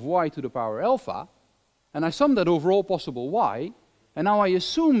norm of y to the power alpha, and I sum that over all possible y, and now I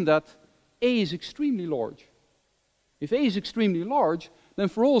assume that a is extremely large. If a is extremely large, then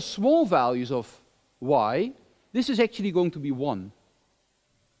for all small values of y, this is actually going to be 1.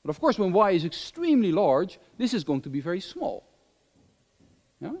 But of course, when y is extremely large, this is going to be very small.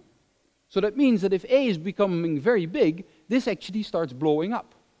 Yeah? So that means that if a is becoming very big, this actually starts blowing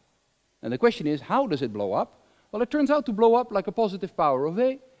up. And the question is, how does it blow up? Well, it turns out to blow up like a positive power of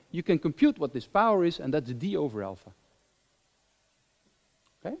a. You can compute what this power is, and that's d over alpha.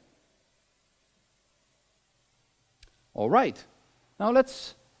 Okay? All right. Now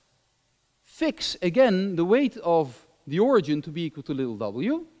let's fix again the weight of the origin to be equal to little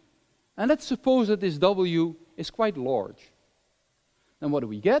w. And let's suppose that this w is quite large. Then what do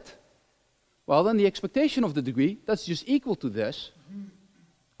we get? Well, then the expectation of the degree, that's just equal to this.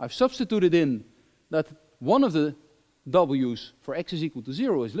 I've substituted in that one of the w's for x is equal to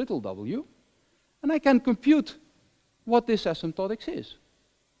 0 is little w, and I can compute what this asymptotics is.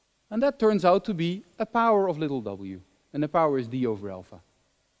 And that turns out to be a power of little w, and the power is d over alpha.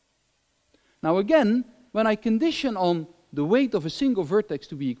 Now again, when I condition on the weight of a single vertex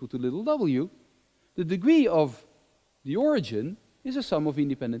to be equal to little w, the degree of the origin is a sum of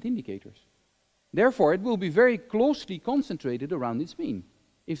independent indicators. Therefore, it will be very closely concentrated around its mean,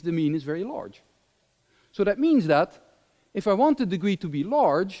 if the mean is very large. So that means that if I want the degree to be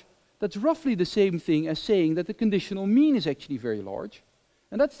large, that's roughly the same thing as saying that the conditional mean is actually very large.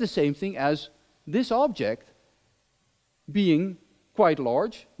 And that's the same thing as this object being quite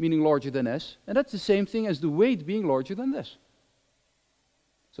large, meaning larger than s, and that's the same thing as the weight being larger than this.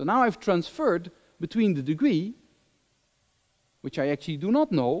 So now I've transferred between the degree, which I actually do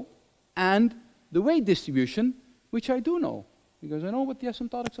not know, and the weight distribution, which I do know, because I know what the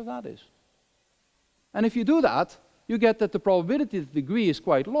asymptotics of that is. And if you do that, you get that the probability that the degree is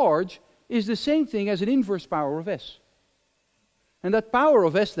quite large is the same thing as an inverse power of s. And that power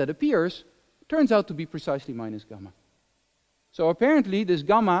of s that appears turns out to be precisely minus gamma. So apparently this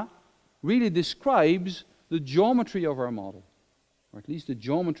gamma really describes the geometry of our model, or at least the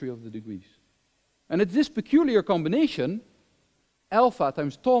geometry of the degrees. And it's this peculiar combination, alpha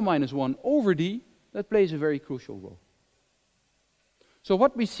times tau minus 1 over d, that plays a very crucial role. So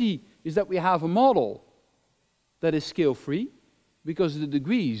what we see is that we have a model that is scale-free, because the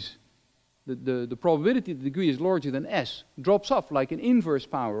degrees, the probability the degree is larger than s drops off like an inverse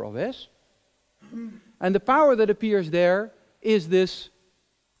power of s. And the power that appears there is this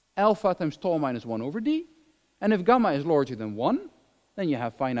alpha times tau minus 1 over d. And if gamma is larger than 1, then you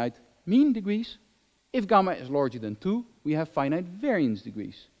have finite mean degrees. If gamma is larger than 2, we have finite variance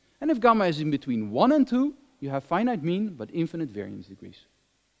degrees. And if gamma is in between 1 and 2, you have finite mean but infinite variance degrees.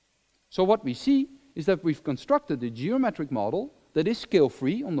 So what we see is that we've constructed a geometric model that is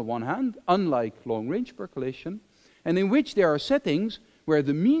scale-free on the one hand, unlike long-range percolation, and in which there are settings where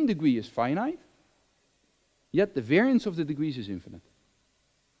the mean degree is finite, yet the variance of the degrees is infinite.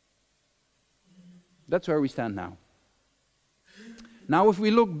 That's where we stand now. Now, if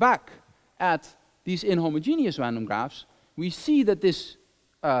we look back at these inhomogeneous random graphs, we see that this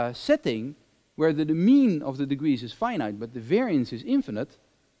setting, where the mean of the degrees is finite but the variance is infinite,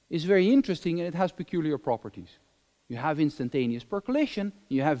 is very interesting, and it has peculiar properties. You have instantaneous percolation,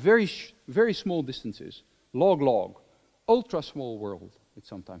 you have very small distances, log-log, ultra-small world, it's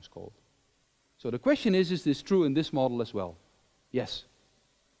sometimes called. So the question is this true in this model as well? Yes?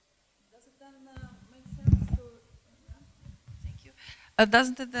 Does it then make sense to... Thank you.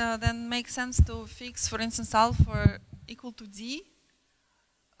 Doesn't it then make sense to fix, for instance, alpha equal to d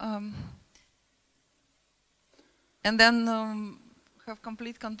and then have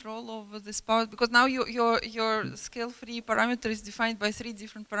complete control over this power, because now your scale-free parameter is defined by 3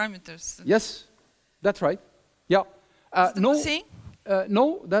 different parameters. Yes, that's right. Yeah. No, See?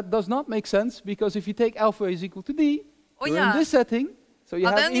 no, that does not make sense, because if you take alpha is equal to d, you're in this setting, so you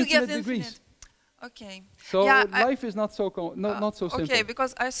have then you infinite get degrees. Infinite. Okay. So yeah, life is not so not so simple. Okay,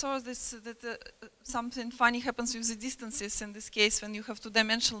 because I saw this that something funny happens with the distances in this case when you have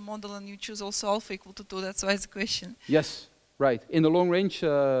 2-dimensional model and you choose also alpha equal to 2. That's why the question. Yes, right. In the long range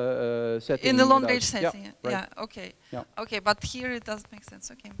setting. In the long range setting. Yeah, right. Yeah. Okay. Yeah. Okay, but here it doesn't make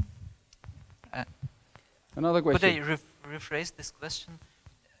sense. Okay. Another question. Could I rephrase this question?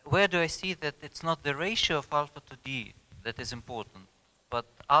 Where do I see that it's not the ratio of alpha to d that is important, but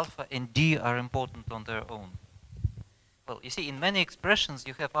alpha and d are important on their own? Well, you see, in many expressions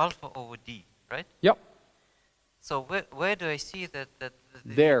you have alpha over d, right? Yep. So where do I see that?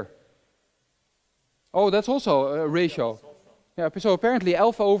 There. Oh, that's also a ratio. Yeah. So apparently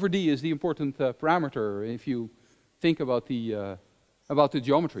alpha over d is the important parameter if you think about the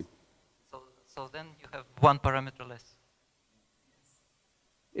geometry. So then you have 1 parameter less.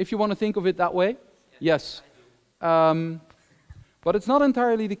 If you want to think of it that way, yes. But it's not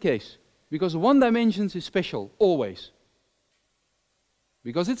entirely the case, because 1 dimension is special, always.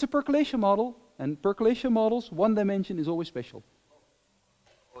 Because it's a percolation model, and percolation models, 1 dimension is always special.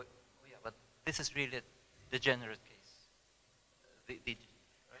 Oh, yeah, but this is really a degenerate case.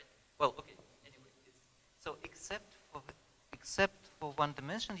 Right? Well, okay, anyway. So except for 1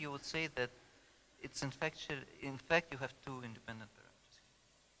 dimension, you would say that it's in fact you have 2 independent parameters.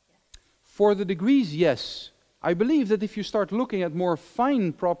 For the degrees, yes. I believe that if you start looking at more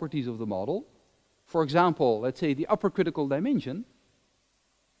fine properties of the model, for example, let's say the upper critical dimension,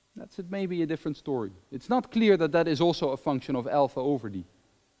 that's maybe a different story. It's not clear that that is also a function of alpha over d.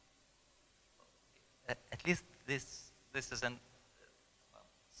 At least this is an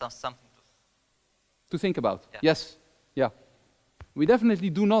something to think about. Yeah. Yes, yeah. We definitely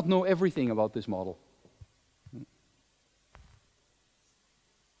do not know everything about this model.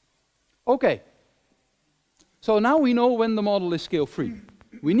 Okay. So now we know when the model is scale-free.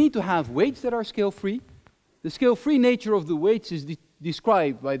 We need to have weights that are scale-free. The scale-free nature of the weights is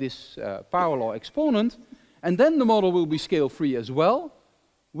described by this power law exponent, and then the model will be scale-free as well,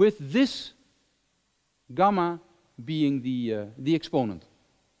 with this gamma being the exponent.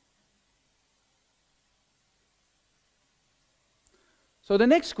 So the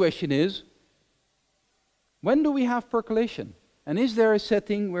next question is, when do we have percolation? And is there a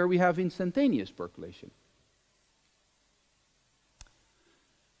setting where we have instantaneous percolation?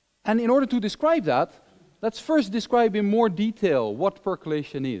 And in order to describe that, let's first describe in more detail what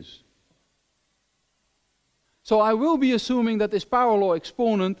percolation is. So I will be assuming that this power law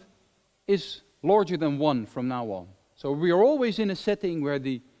exponent is larger than 1 from now on. So we are always in a setting where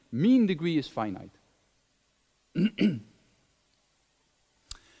the mean degree is finite.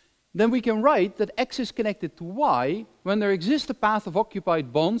 Then we can write that x is connected to y when there exists a path of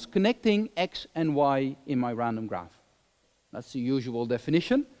occupied bonds connecting x and y in my random graph. That's the usual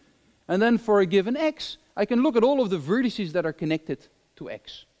definition. And then for a given x, I can look at all of the vertices that are connected to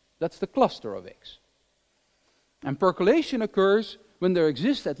x. That's the cluster of x. And percolation occurs when there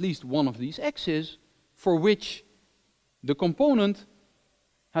exists at least one of these x's for which the component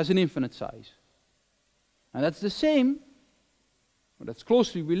has an infinite size. And that's the same, or that's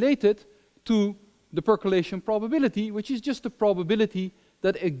closely related to the percolation probability, which is just the probability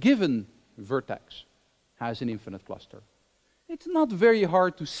that a given vertex has an infinite cluster. It's not very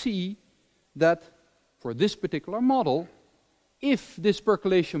hard to see that for this particular model, if this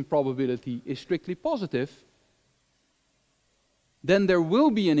percolation probability is strictly positive, then there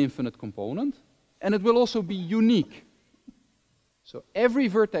will be an infinite component, and it will also be unique. So every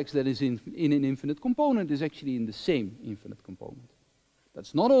vertex that is in an infinite component is actually in the same infinite component.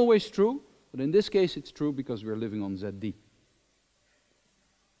 That's not always true, but in this case it's true because we're living on ZD.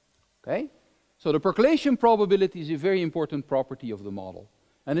 Okay? So the percolation probability is a very important property of the model.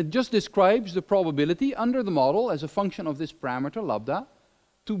 And it just describes the probability under the model as a function of this parameter, lambda,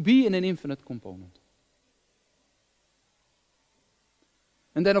 to be in an infinite component.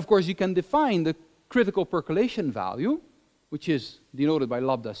 And then, of course, you can define the critical percolation value, which is denoted by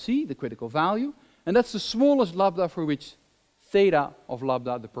lambda c, the critical value, and that's the smallest lambda for which theta of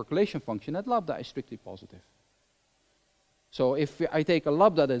lambda, the percolation function at lambda, is strictly positive. So if I take a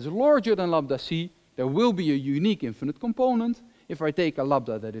lambda that is larger than lambda c, there will be a unique infinite component. If I take a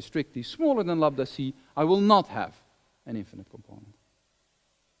lambda that is strictly smaller than lambda c, I will not have an infinite component.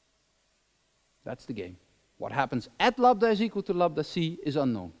 That's the game. What happens at lambda is equal to lambda c is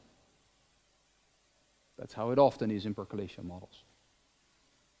unknown. That's how it often is in percolation models.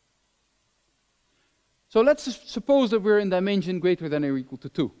 So let's suppose that we're in dimension greater than or equal to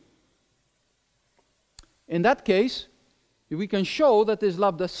 2. In that case, we can show that this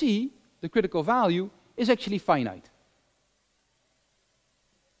lambda c, the critical value, is actually finite.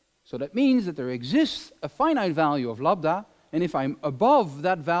 So that means that there exists a finite value of lambda, and if I'm above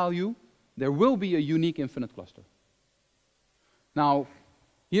that value, there will be a unique infinite cluster. Now,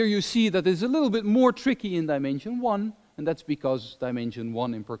 here you see that it's a little bit more tricky in dimension 1, and that's because dimension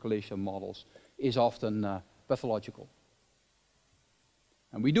 1 in percolation models is often pathological.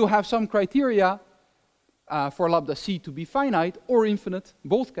 And we do have some criteria for lambda c to be finite or infinite.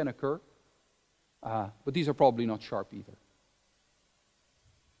 Both can occur, but these are probably not sharp either.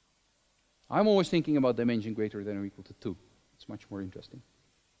 I'm always thinking about dimension greater than or equal to 2. It's much more interesting.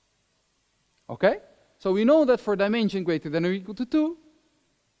 Okay? So we know that for dimension greater than or equal to 2,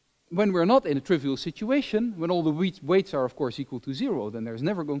 when we're not in a trivial situation, when all the weights are, of course, equal to 0, then there's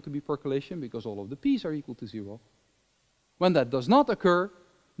never going to be percolation because all of the p's are equal to 0. When that does not occur,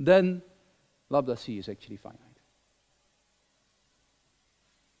 then lambda c is actually finite.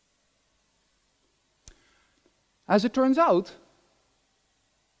 As it turns out,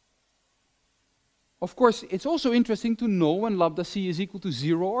 of course, it's also interesting to know when lambda c is equal to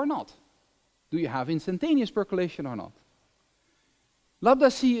 0 or not. Do you have instantaneous percolation or not?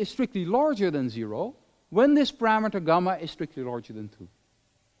 Lambda c is strictly larger than 0 when this parameter gamma is strictly larger than 2.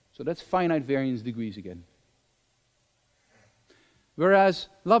 So that's finite variance degrees again. Whereas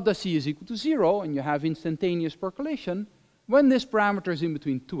lambda c is equal to 0 and you have instantaneous percolation when this parameter is in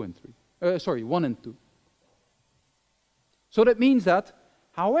between 2 and 1 and 2. So that means that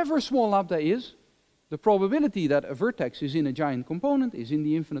however small lambda is, the probability that a vertex is in a giant component, is in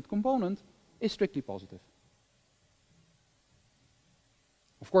the infinite component, is strictly positive.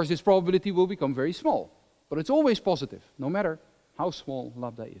 Of course, this probability will become very small, but it's always positive, no matter how small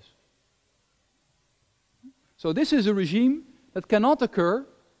lambda is. So this is a regime that cannot occur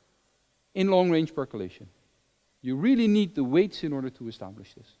in long-range percolation. You really need the weights in order to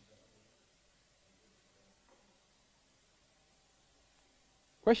establish this.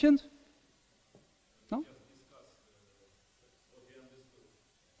 Questions? No?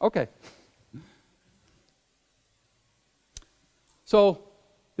 Okay. So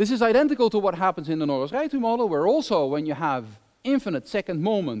this is identical to what happens in the Norris-Raytu model, where also when you have infinite second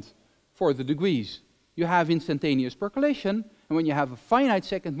moment for the degrees, you have instantaneous percolation, and when you have a finite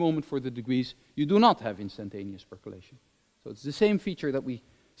second moment for the degrees, you do not have instantaneous percolation. So it's the same feature that we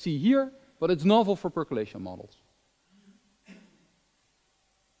see here, but it's novel for percolation models.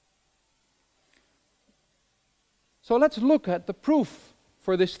 So let's look at the proof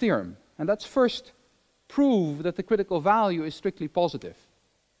for this theorem, and let's first prove that the critical value is strictly positive.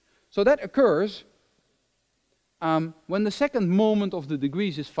 So that occurs when the second moment of the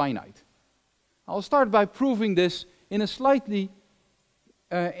degrees is finite. I'll start by proving this in a slightly,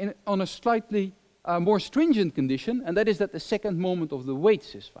 on a slightly more stringent condition, and that is that the second moment of the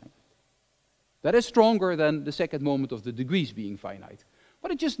weights is finite. That is stronger than the second moment of the degrees being finite,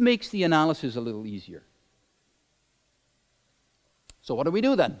 but it just makes the analysis a little easier. So what do we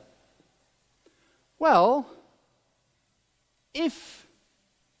do then? Well, if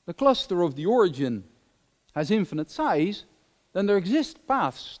the cluster of the origin has infinite size, then there exist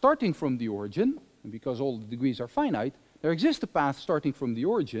paths starting from the origin, and because all the degrees are finite, there exists a path starting from the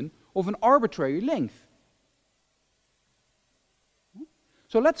origin of an arbitrary length.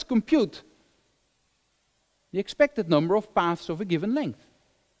 So let's compute the expected number of paths of a given length.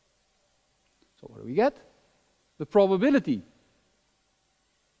 So what do we get? The probability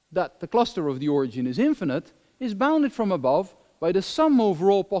that the cluster of the origin is infinite is bounded from above by the sum over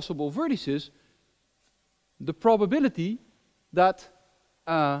all possible vertices, the probability that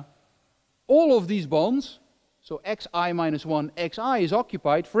all of these bonds, so xi minus 1, xi is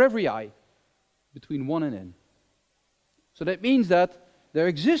occupied for every I between 1 and n. So that means that there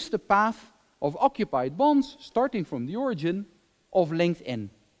exists a path of occupied bonds starting from the origin of length n.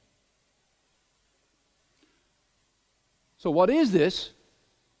 So what is this?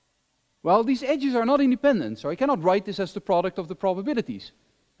 Well, these edges are not independent, so I cannot write this as the product of the probabilities.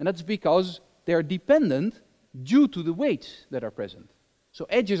 And that's because they are dependent due to the weights that are present. So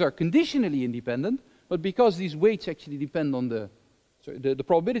edges are conditionally independent, but because these weights actually depend on the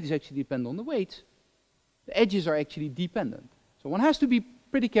probabilities actually depend on the weights, the edges are actually dependent. So one has to be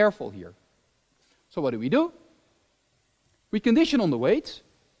pretty careful here. So what do? We condition on the weights,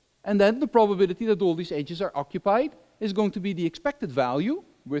 and then the probability that all these edges are occupied is going to be the expected value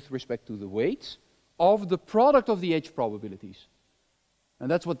with respect to the weights of the product of the edge probabilities. And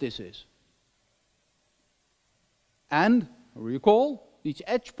that's what this is. And recall, these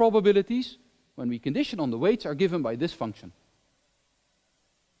edge probabilities, when we condition on the weights, are given by this function.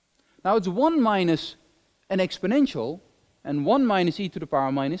 Now it's 1 minus an exponential, and 1 minus e to the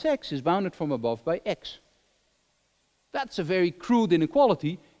power minus x is bounded from above by x. That's a very crude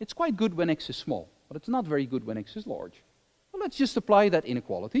inequality. It's quite good when x is small, but it's not very good when x is large. Well, let's just apply that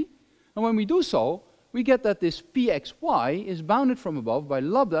inequality. And when we do so, we get that this pxy is bounded from above by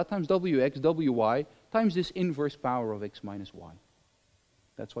lambda times wx, wy, times this inverse power of x minus y.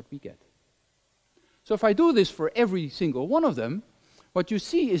 That's what we get. So if I do this for every single one of them, what you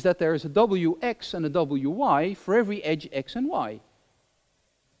see is that there is a wx and a wy for every edge x and y.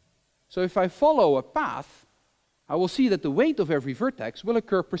 So if I follow a path, I will see that the weight of every vertex will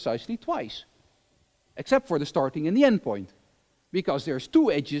occur precisely twice, except for the starting and the end point, because there's two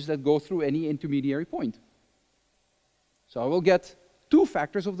edges that go through any intermediary point. So I will get 2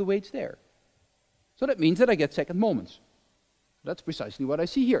 factors of the weights there. So that means that I get second moments. That's precisely what I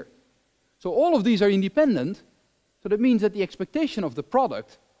see here. So all of these are independent, so that means that the expectation of the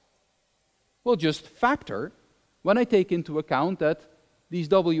product will just factor when I take into account that these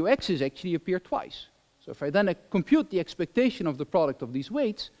wx's actually appear twice. So if I then compute the expectation of the product of these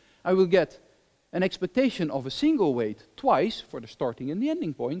weights, I will get an expectation of a single weight twice for the starting and the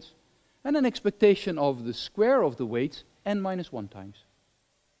ending points, and an expectation of the square of the weights n minus 1 times.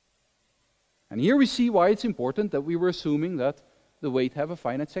 And here we see why it's important that we were assuming that the weight have a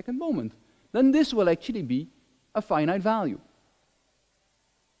finite second moment. Then this will actually be a finite value.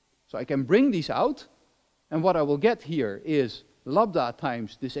 So I can bring these out, and what I will get here is lambda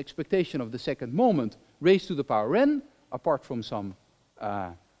times this expectation of the second moment raised to the power n, apart from some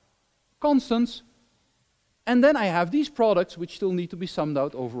constants, and then I have these products which still need to be summed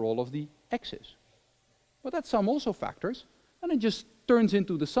out over all of the x's. But that sum also factors, and it just turns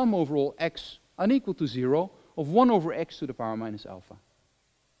into the sum over all x unequal to 0 of 1 over x to the power minus alpha.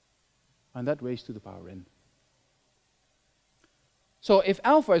 And that raised to the power n. So if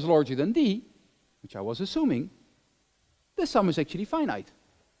alpha is larger than d, which I was assuming, this sum is actually finite.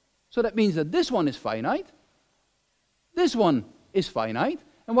 So that means that this one is finite, this one is finite,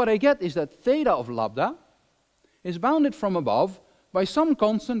 and what I get is that theta of lambda is bounded from above by some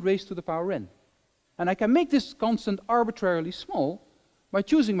constant raised to the power n. And I can make this constant arbitrarily small by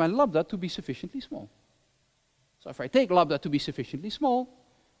choosing my lambda to be sufficiently small. So if I take lambda to be sufficiently small,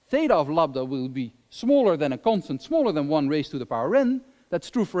 theta of lambda will be smaller than a constant, smaller than 1 raised to the power n.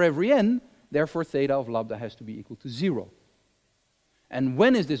 That's true for every n, therefore theta of lambda has to be equal to 0. And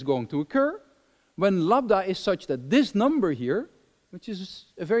when is this going to occur? When lambda is such that this number here, which is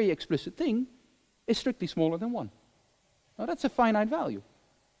a very explicit thing, is strictly smaller than 1. Now that's a finite value.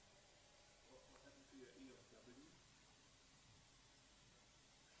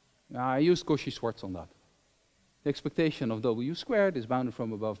 I used Cauchy-Schwarz on that. The expectation of w squared is bounded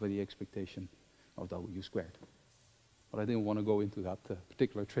from above by the expectation of w squared. But I didn't want to go into that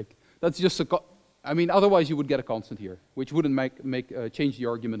particular trick. That's just I mean, otherwise you would get a constant here, which wouldn't change the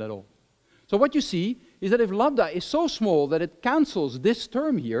argument at all. So what you see is that if lambda is so small that it cancels this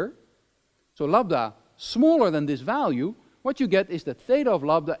term here, so lambda smaller than this value, what you get is that theta of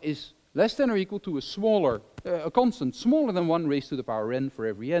lambda is less than or equal to a constant smaller than 1 raised to the power n for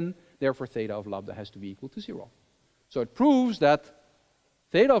every n, therefore theta of lambda has to be equal to 0. So it proves that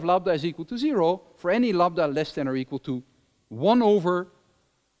theta of lambda is equal to 0 for any lambda less than or equal to 1 over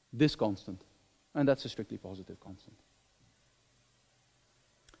this constant. And that's a strictly positive constant.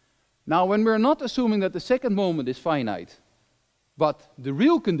 Now, when we're not assuming that the second moment is finite, but the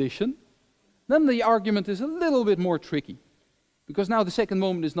real condition, then the argument is a little bit more tricky. Because now the second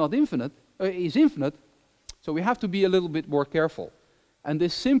moment is not infinite, so we have to be a little bit more careful. And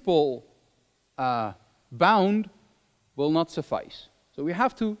this simple bound will not suffice. So we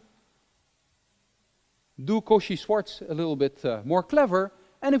have to do Cauchy-Schwarz a little bit more clever,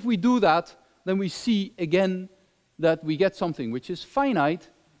 and if we do that, then we see again that we get something which is finite,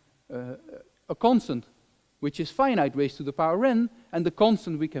 a constant which is finite raised to the power n, and the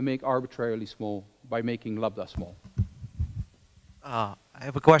constant we can make arbitrarily small by making lambda small. I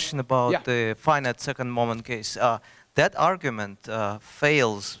have a question about the finite second moment case. That argument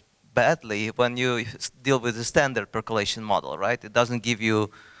fails badly when you deal with the standard percolation model, right? It doesn't give you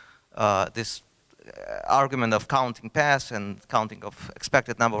this argument of counting paths and counting of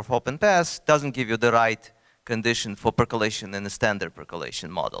expected number of open paths, doesn't give you the right condition for percolation in the standard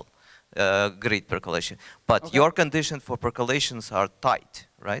percolation model, grid percolation. But your condition for percolations are tight,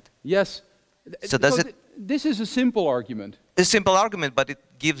 right? Yes. So this is a simple argument. A simple argument, but it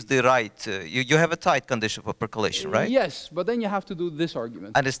gives the right, you have a tight condition for percolation, right? Yes, but then you have to do this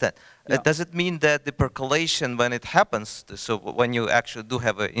argument. Understand. Yeah. Does it mean that the percolation, when it happens, so when you actually do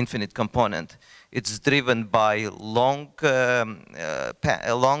have an infinite component, it's driven by long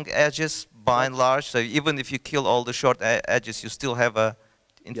edges by and large? So even if you kill all the short edges, you still have an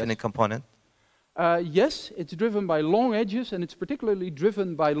infinite component? Yes, it's driven by long edges, and it's particularly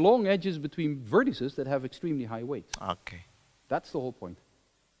driven by long edges between vertices that have extremely high weights. Okay. That's the whole point.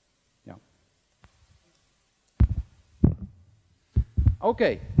 Yeah.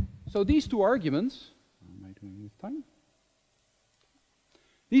 Okay, so these two arguments, am I doing with time?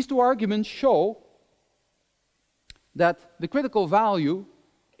 These two arguments show that the critical value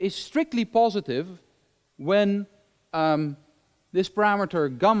is strictly positive when this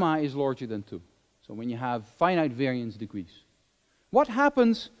parameter gamma is larger than 2. So when you have finite variance degrees. What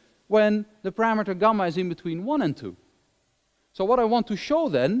happens when the parameter gamma is in between 1 and 2? So what I want to show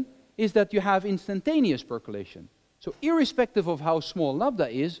then is that you have instantaneous percolation. So irrespective of how small lambda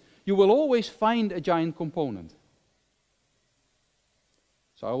is, you will always find a giant component.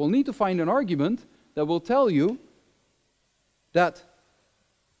 So I will need to find an argument that will tell you that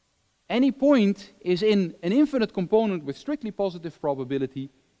any point is in an infinite component with strictly positive probability,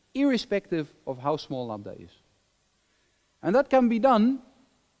 irrespective of how small lambda is. And that can be done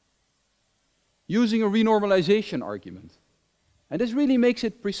using a renormalization argument. And this really makes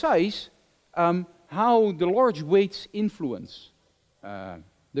it precise how the large weights influence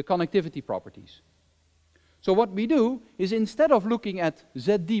the connectivity properties. So what we do is, instead of looking at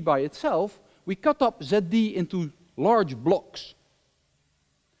ZD by itself, we cut up ZD into large blocks.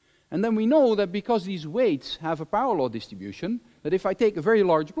 And then we know that because these weights have a power law distribution, that if I take a very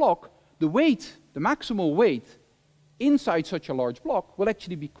large block, the weight, the maximal weight inside such a large block will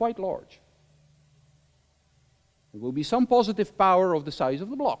actually be quite large. There will be some positive power of the size of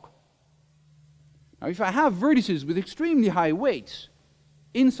the block. Now, if I have vertices with extremely high weights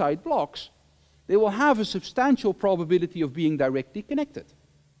inside blocks, they will have a substantial probability of being directly connected.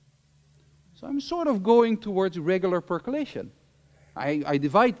 So I'm sort of going towards regular percolation. I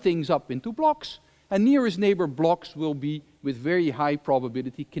divide things up into blocks, and nearest neighbor blocks will be with very high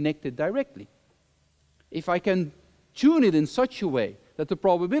probability connected directly. If I can tune it in such a way that the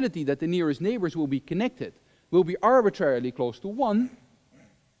probability that the nearest neighbors will be connected will be arbitrarily close to 1,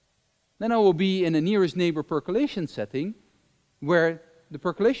 then I will be in a nearest neighbor percolation setting where the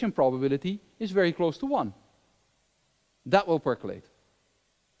percolation probability is very close to 1. That will percolate.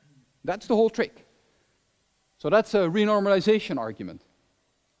 That's the whole trick. So that's a renormalization argument.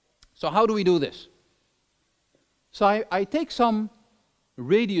 So how do we do this? So I take some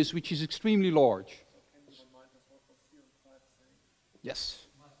radius which is extremely large. Can you remind us what was theorem 5 saying? Yes.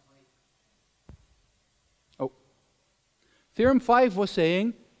 Oh. Theorem 5 was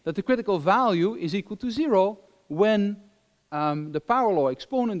saying that the critical value is equal to 0 when the power law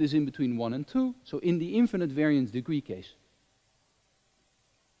exponent is in between 1 and 2, so in the infinite variance degree case.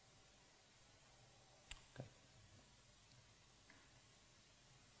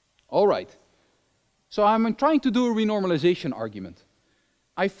 All right. So I'm trying to do a renormalization argument.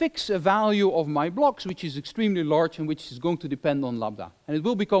 I fix a value of my blocks which is extremely large and which is going to depend on lambda. And it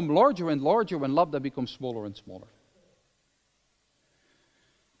will become larger and larger when lambda becomes smaller and smaller.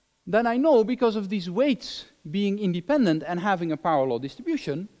 Then I know, because of these weights being independent and having a power law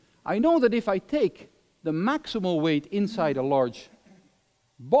distribution, I know that if I take the maximal weight inside a large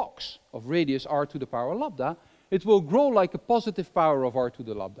box of radius r to the power lambda, it will grow like a positive power of r to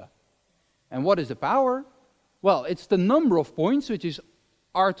the lambda. And what is the power? Well, it's the number of points, which is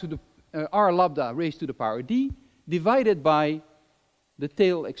r lambda raised to the power d, divided by the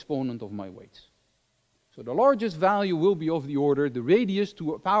tail exponent of my weights. So the largest value will be of the order the radius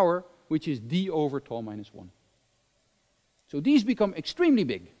to a power which is d over tau minus 1. So these become extremely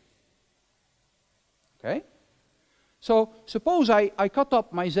big. Okay? So suppose I cut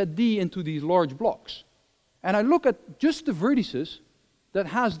up my ZD into these large blocks, and I look at just the vertices that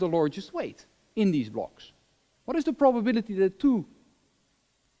has the largest weight in these blocks. What is the probability that 2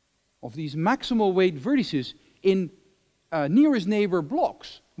 of these maximal weight vertices in nearest neighbor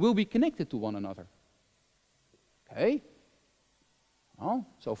blocks will be connected to one another? Okay. Well,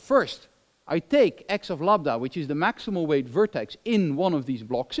 so first, I take x of lambda, which is the maximal weight vertex in one of these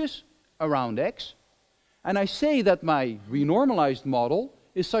blocks around x, and I say that my renormalized model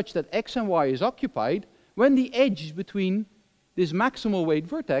is such that x and y is occupied when the edge between this maximal weight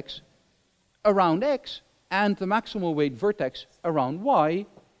vertex around x and the maximal weight vertex around y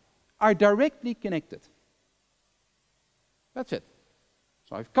are directly connected. That's it.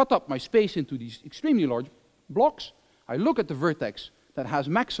 So I've cut up my space into these extremely large blocks. I look at the vertex that has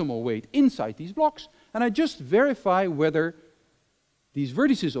maximal weight inside these blocks, and I just verify whether these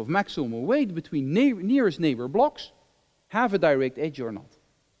vertices of maximal weight between nearest neighbor blocks have a direct edge or not.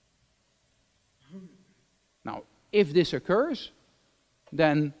 Now, if this occurs,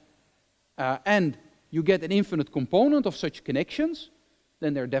 then, and you get an infinite component of such connections,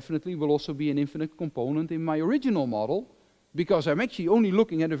 then there definitely will also be an infinite component in my original model, because I'm actually only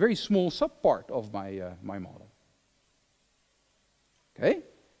looking at a very small subpart of my, my model. Okay?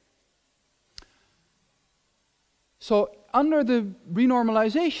 So under the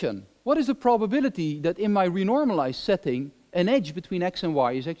renormalization, what is the probability that in my renormalized setting, an edge between x and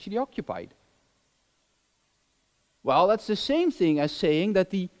y is actually occupied? Well, that's the same thing as saying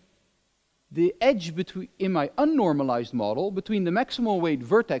that the edge between, in my unnormalized model, between the maximal weight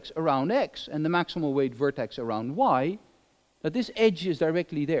vertex around x and the maximal weight vertex around y, that this edge is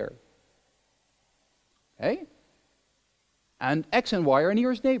directly there. Okay? And x and y are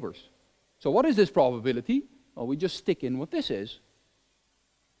nearest neighbors. So what is this probability? Well, we just stick in what this is.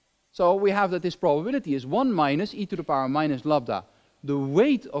 So we have that this probability is 1 minus e to the power minus lambda, the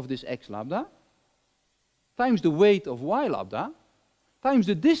weight of this x lambda, times the weight of y lambda, times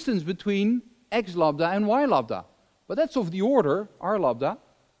the distance between x lambda and y lambda. But that's of the order r lambda,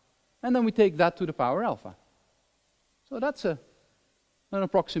 and then we take that to the power alpha. So that's an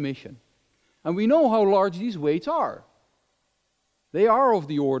approximation. And we know how large these weights are. They are of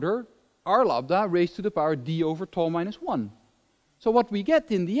the order r lambda raised to the power d over tau minus 1. So what we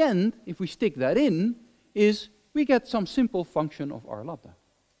get in the end, if we stick that in, is we get some simple function of r lambda.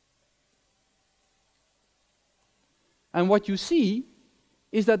 And what you see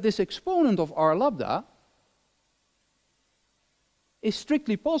is that this exponent of r lambda is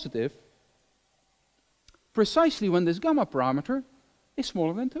strictly positive precisely when this gamma parameter is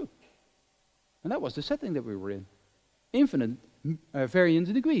smaller than 2. And that was the setting that we were in. Infinite variance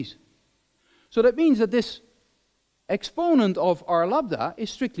degrees. So that means that this exponent of r lambda is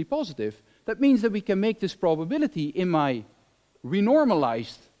strictly positive. That means that we can make this probability in my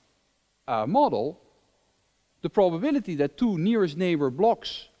renormalized model, the probability that two nearest neighbor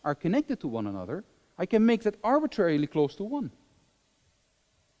blocks are connected to one another, I can make that arbitrarily close to 1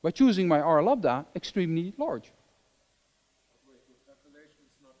 by choosing my r lambda extremely large. But wait, your calculation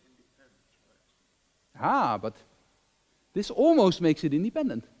is not independent, right? Ah, but this almost makes it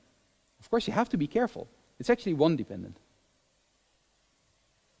independent. Of course, you have to be careful. It's actually 1 dependent.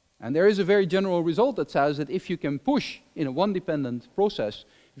 And there is a very general result that says that if you can push in a 1 dependent process,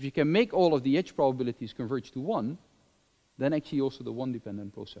 if you can make all of the edge probabilities converge to 1, then actually also the 1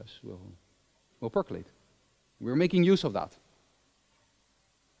 dependent process will percolate. We're making use of that.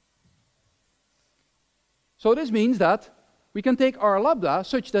 So this means that we can take r lambda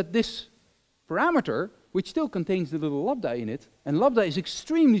such that this parameter, which still contains the little lambda in it, and lambda is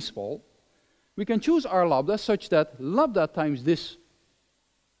extremely small, we can choose r lambda such that lambda times this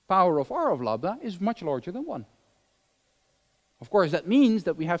power of r of lambda is much larger than 1. Of course, that means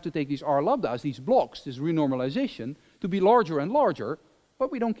that we have to take these r lambdas, these blocks, this renormalization, to be larger and larger,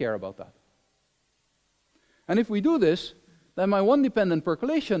 but we don't care about that. And if we do this, then my 1 dependent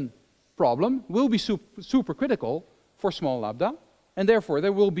percolation problem will be supercritical for small lambda, and therefore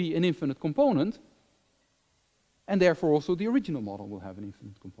there will be an infinite component, and therefore also the original model will have an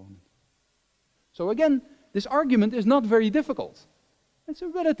infinite component. So again, this argument is not very difficult. It's a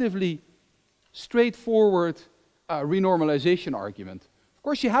relatively straightforward renormalization argument. Of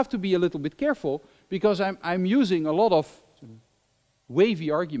course, you have to be a little bit careful, because I'm using a lot of wavy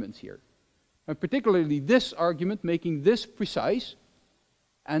arguments here. And particularly this argument, making this precise,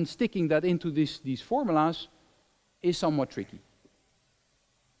 and sticking that into these formulas is somewhat tricky.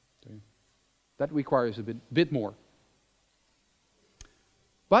 Okay. That requires a bit more.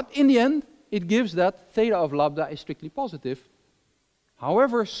 But in the end, it gives that theta of lambda is strictly positive,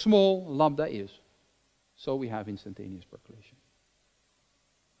 however small lambda is. So we have instantaneous percolation.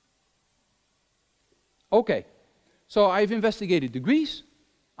 Okay, so I've investigated degrees,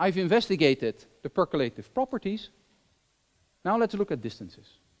 I've investigated the percolative properties. Now let's look at distances.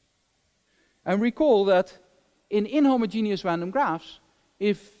 And recall that in inhomogeneous random graphs,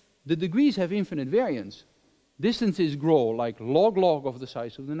 if the degrees have infinite variance, distances grow like log of the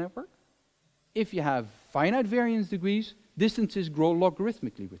size of the network. If you have finite variance degrees, distances grow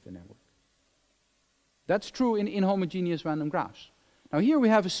logarithmically with the network. That's true in inhomogeneous random graphs. Now here we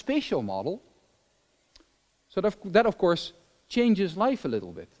have a spatial model, so that of course changes life a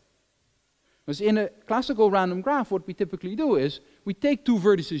little bit. Because in a classical random graph, what we typically do is we take two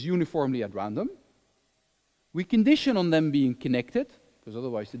vertices uniformly at random, we condition on them being connected, because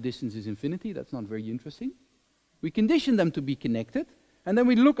otherwise the distance is infinity, that's not very interesting. We condition them to be connected, And then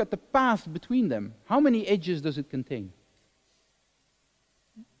we look at the path between them. How many edges does it contain?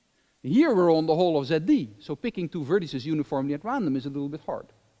 Here we're on the whole of ZD, so picking two vertices uniformly at random is a little bit hard.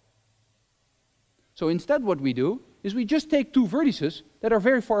 So instead what we do is we just take two vertices that are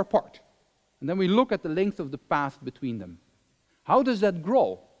very far apart. And then we look at the length of the path between them. How does that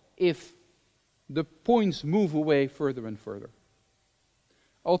grow if the points move away further and further?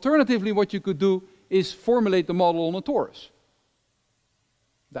 Alternatively, what you could do is formulate the model on a torus.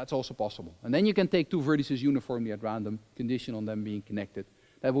 That's also possible. And then you can take two vertices uniformly at random, condition on them being connected.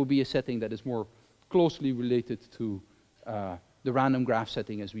 That will be a setting that is more closely related to the random graph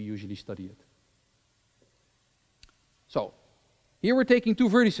setting as we usually study it. So, here we're taking two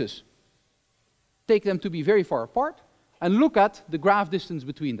vertices, take them to be very far apart, and look at the graph distance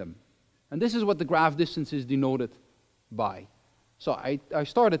between them. And this is what the graph distance is denoted by. So I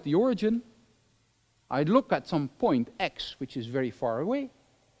start at the origin, I look at some point x, which is very far away,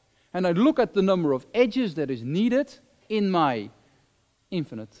 and I look at the number of edges that is needed in my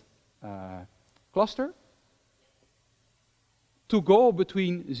infinite cluster to go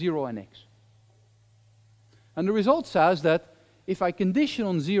between 0 and x. And the result says that if I condition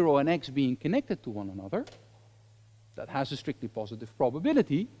on 0 and x being connected to one another, that has a strictly positive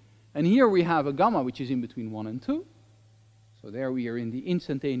probability. And here we have a gamma which is in between 1 and 2. So there we are in the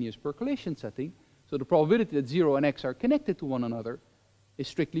instantaneous percolation setting. So the probability that 0 and x are connected to one another is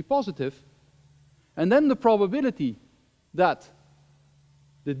strictly positive. And then the probability that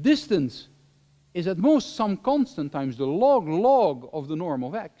the distance is at most some constant times the log of the norm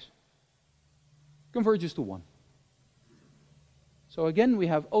of x converges to 1. So again, we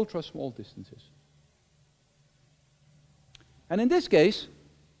have ultra small distances. And in this case,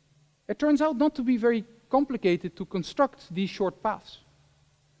 it turns out not to be very complicated to construct these short paths.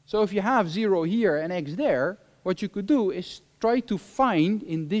 So if you have 0 here and x there, what you could do is try to find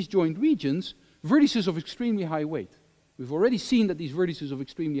in disjoint regions vertices of extremely high weight. We've already seen that these vertices of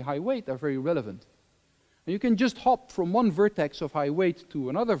extremely high weight are very relevant. And you can just hop from one vertex of high weight to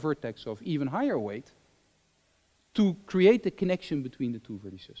another vertex of even higher weight to create a connection between the two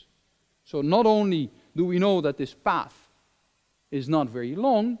vertices. So not only do we know that this path is not very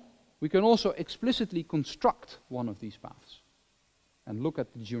long, we can also explicitly construct one of these paths and look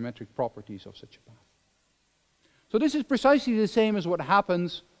at the geometric properties of such a path. So this is precisely the same as what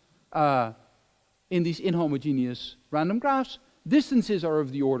happens in these inhomogeneous random graphs. Distances are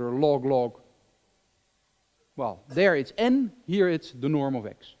of the order log. Well, there it's n, here it's the norm of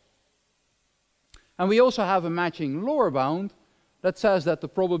x. And we also have a matching lower bound that says that the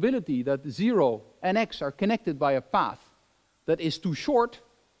probability that 0 and x are connected by a path that is too short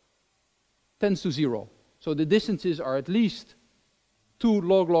tends to 0. So the distances are at least 2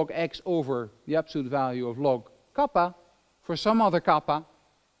 log x over the absolute value of log kappa. For some other kappa,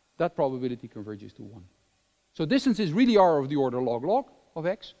 that probability converges to 1. So distances really are of the order log of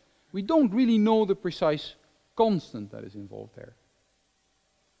x. We don't really know the precise constant that is involved there.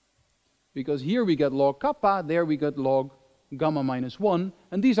 Because here we get log kappa, there we get log gamma minus 1,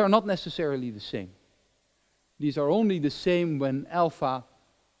 and these are not necessarily the same. These are only the same when alpha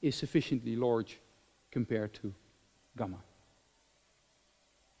is sufficiently large compared to gamma.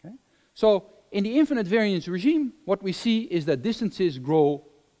 Okay? So in the infinite variance regime, what we see is that distances grow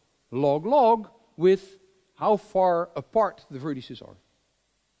log with how far apart the vertices are.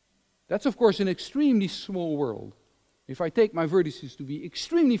 That's of course an extremely small world. If I take my vertices to be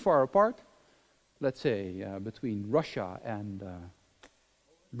extremely far apart, let's say between Russia and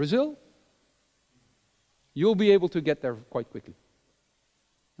Brazil, you'll be able to get there quite quickly.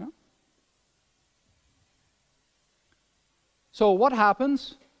 Yeah? So what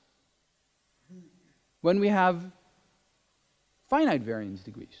happens when we have finite variance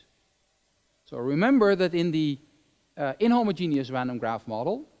degrees? So remember that in the inhomogeneous random graph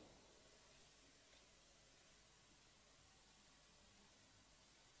model,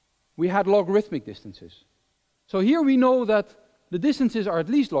 we had logarithmic distances. So here we know that the distances are at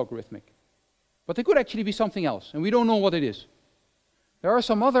least logarithmic. But they could actually be something else, and we don't know what it is. There are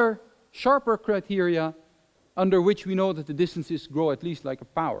some other sharper criteria under which we know that the distances grow at least like a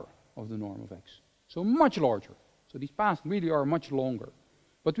power of the norm of x. So much larger. So these paths really are much longer.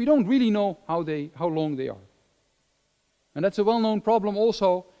 But we don't really know how long they are. And that's a well-known problem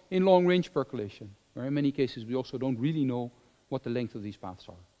also in long-range percolation, where in many cases we also don't really know what the length of these paths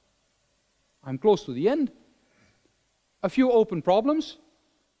are. I'm close to the end. A few open problems.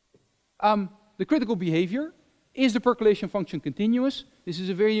 The critical behavior. Is the percolation function continuous? This is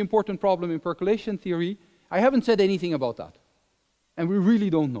a very important problem in percolation theory. I haven't said anything about that. And we really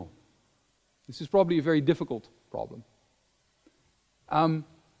don't know. This is probably a very difficult problem.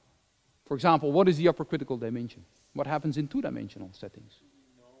 For example, what is the upper critical dimension? What happens in two-dimensional settings?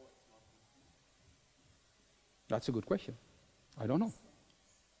 That's a good question. I don't know.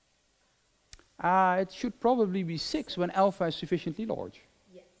 It should probably be 6 when alpha is sufficiently large.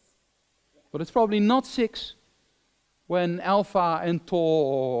 Yes. But it's probably not 6 when alpha and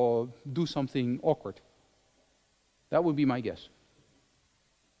tau do something awkward. That would be my guess.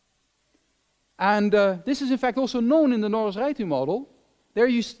 And this is in fact also known in the Norris-Raytu model. There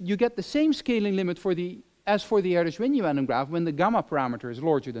you get the same scaling limit as for the Erdős-Renyi random graph when the gamma parameter is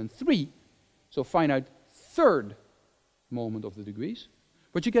larger than 3, so finite third moment of the degrees.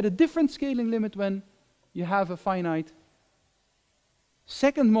 But you get a different scaling limit when you have a finite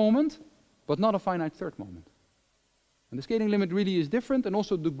second moment, but not a finite third moment. And the scaling limit really is different, and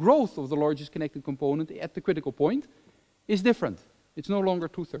also the growth of the largest connected component at the critical point is different. It's no longer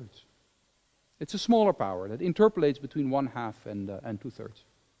 2/3. It's a smaller power that interpolates between 1/2 and 2/3.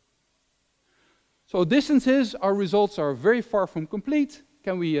 So distances, our results are very far from complete.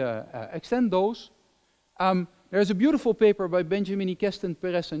 Can we extend those? There's a beautiful paper by Benjamini, Kesten,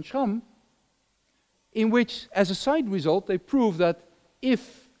 Perez, and Schramm, in which, as a side result, they prove that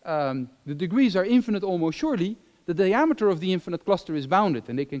if the degrees are infinite almost surely, the diameter of the infinite cluster is bounded,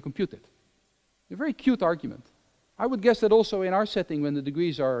 and they can compute it. A very cute argument. I would guess that also in our setting, when the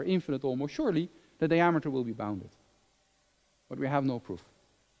degrees are infinite almost surely, the diameter will be bounded. But we have no proof.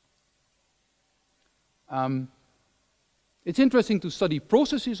 It's interesting to study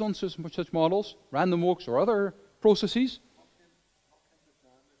processes on such models, random walks or other processes.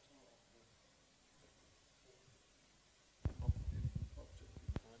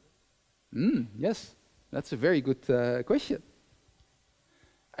 Yes, that's a very good question.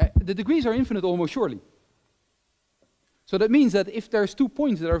 The degrees are infinite almost surely. So that means that if there's 2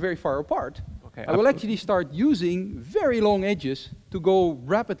 points that are very far apart, Okay, I will actually start using very long edges to go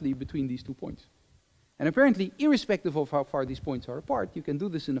rapidly between these 2 points. And apparently, irrespective of how far these points are apart, you can do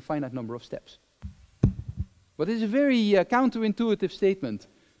this in a finite number of steps. But it's a very counterintuitive statement.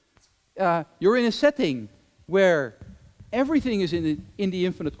 You're in a setting where everything is in the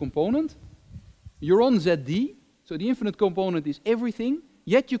infinite component. You're on ZD, so the infinite component is everything,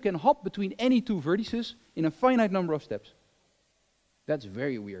 yet you can hop between any 2 vertices in a finite number of steps. That's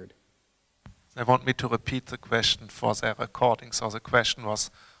very weird. They want me to repeat the question for their recording. So the question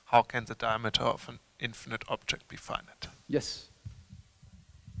was, how can the diameter of an infinite object be finite? Yes.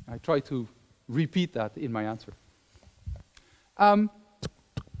 I try to repeat that in my answer. There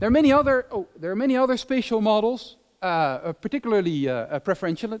are many other spatial models, particularly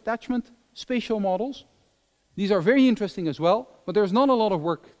preferential attachment spatial models. These are very interesting as well, but there's not a lot of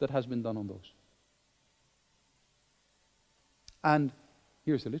work that has been done on those. And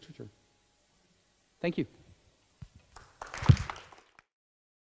here's the literature. Thank you.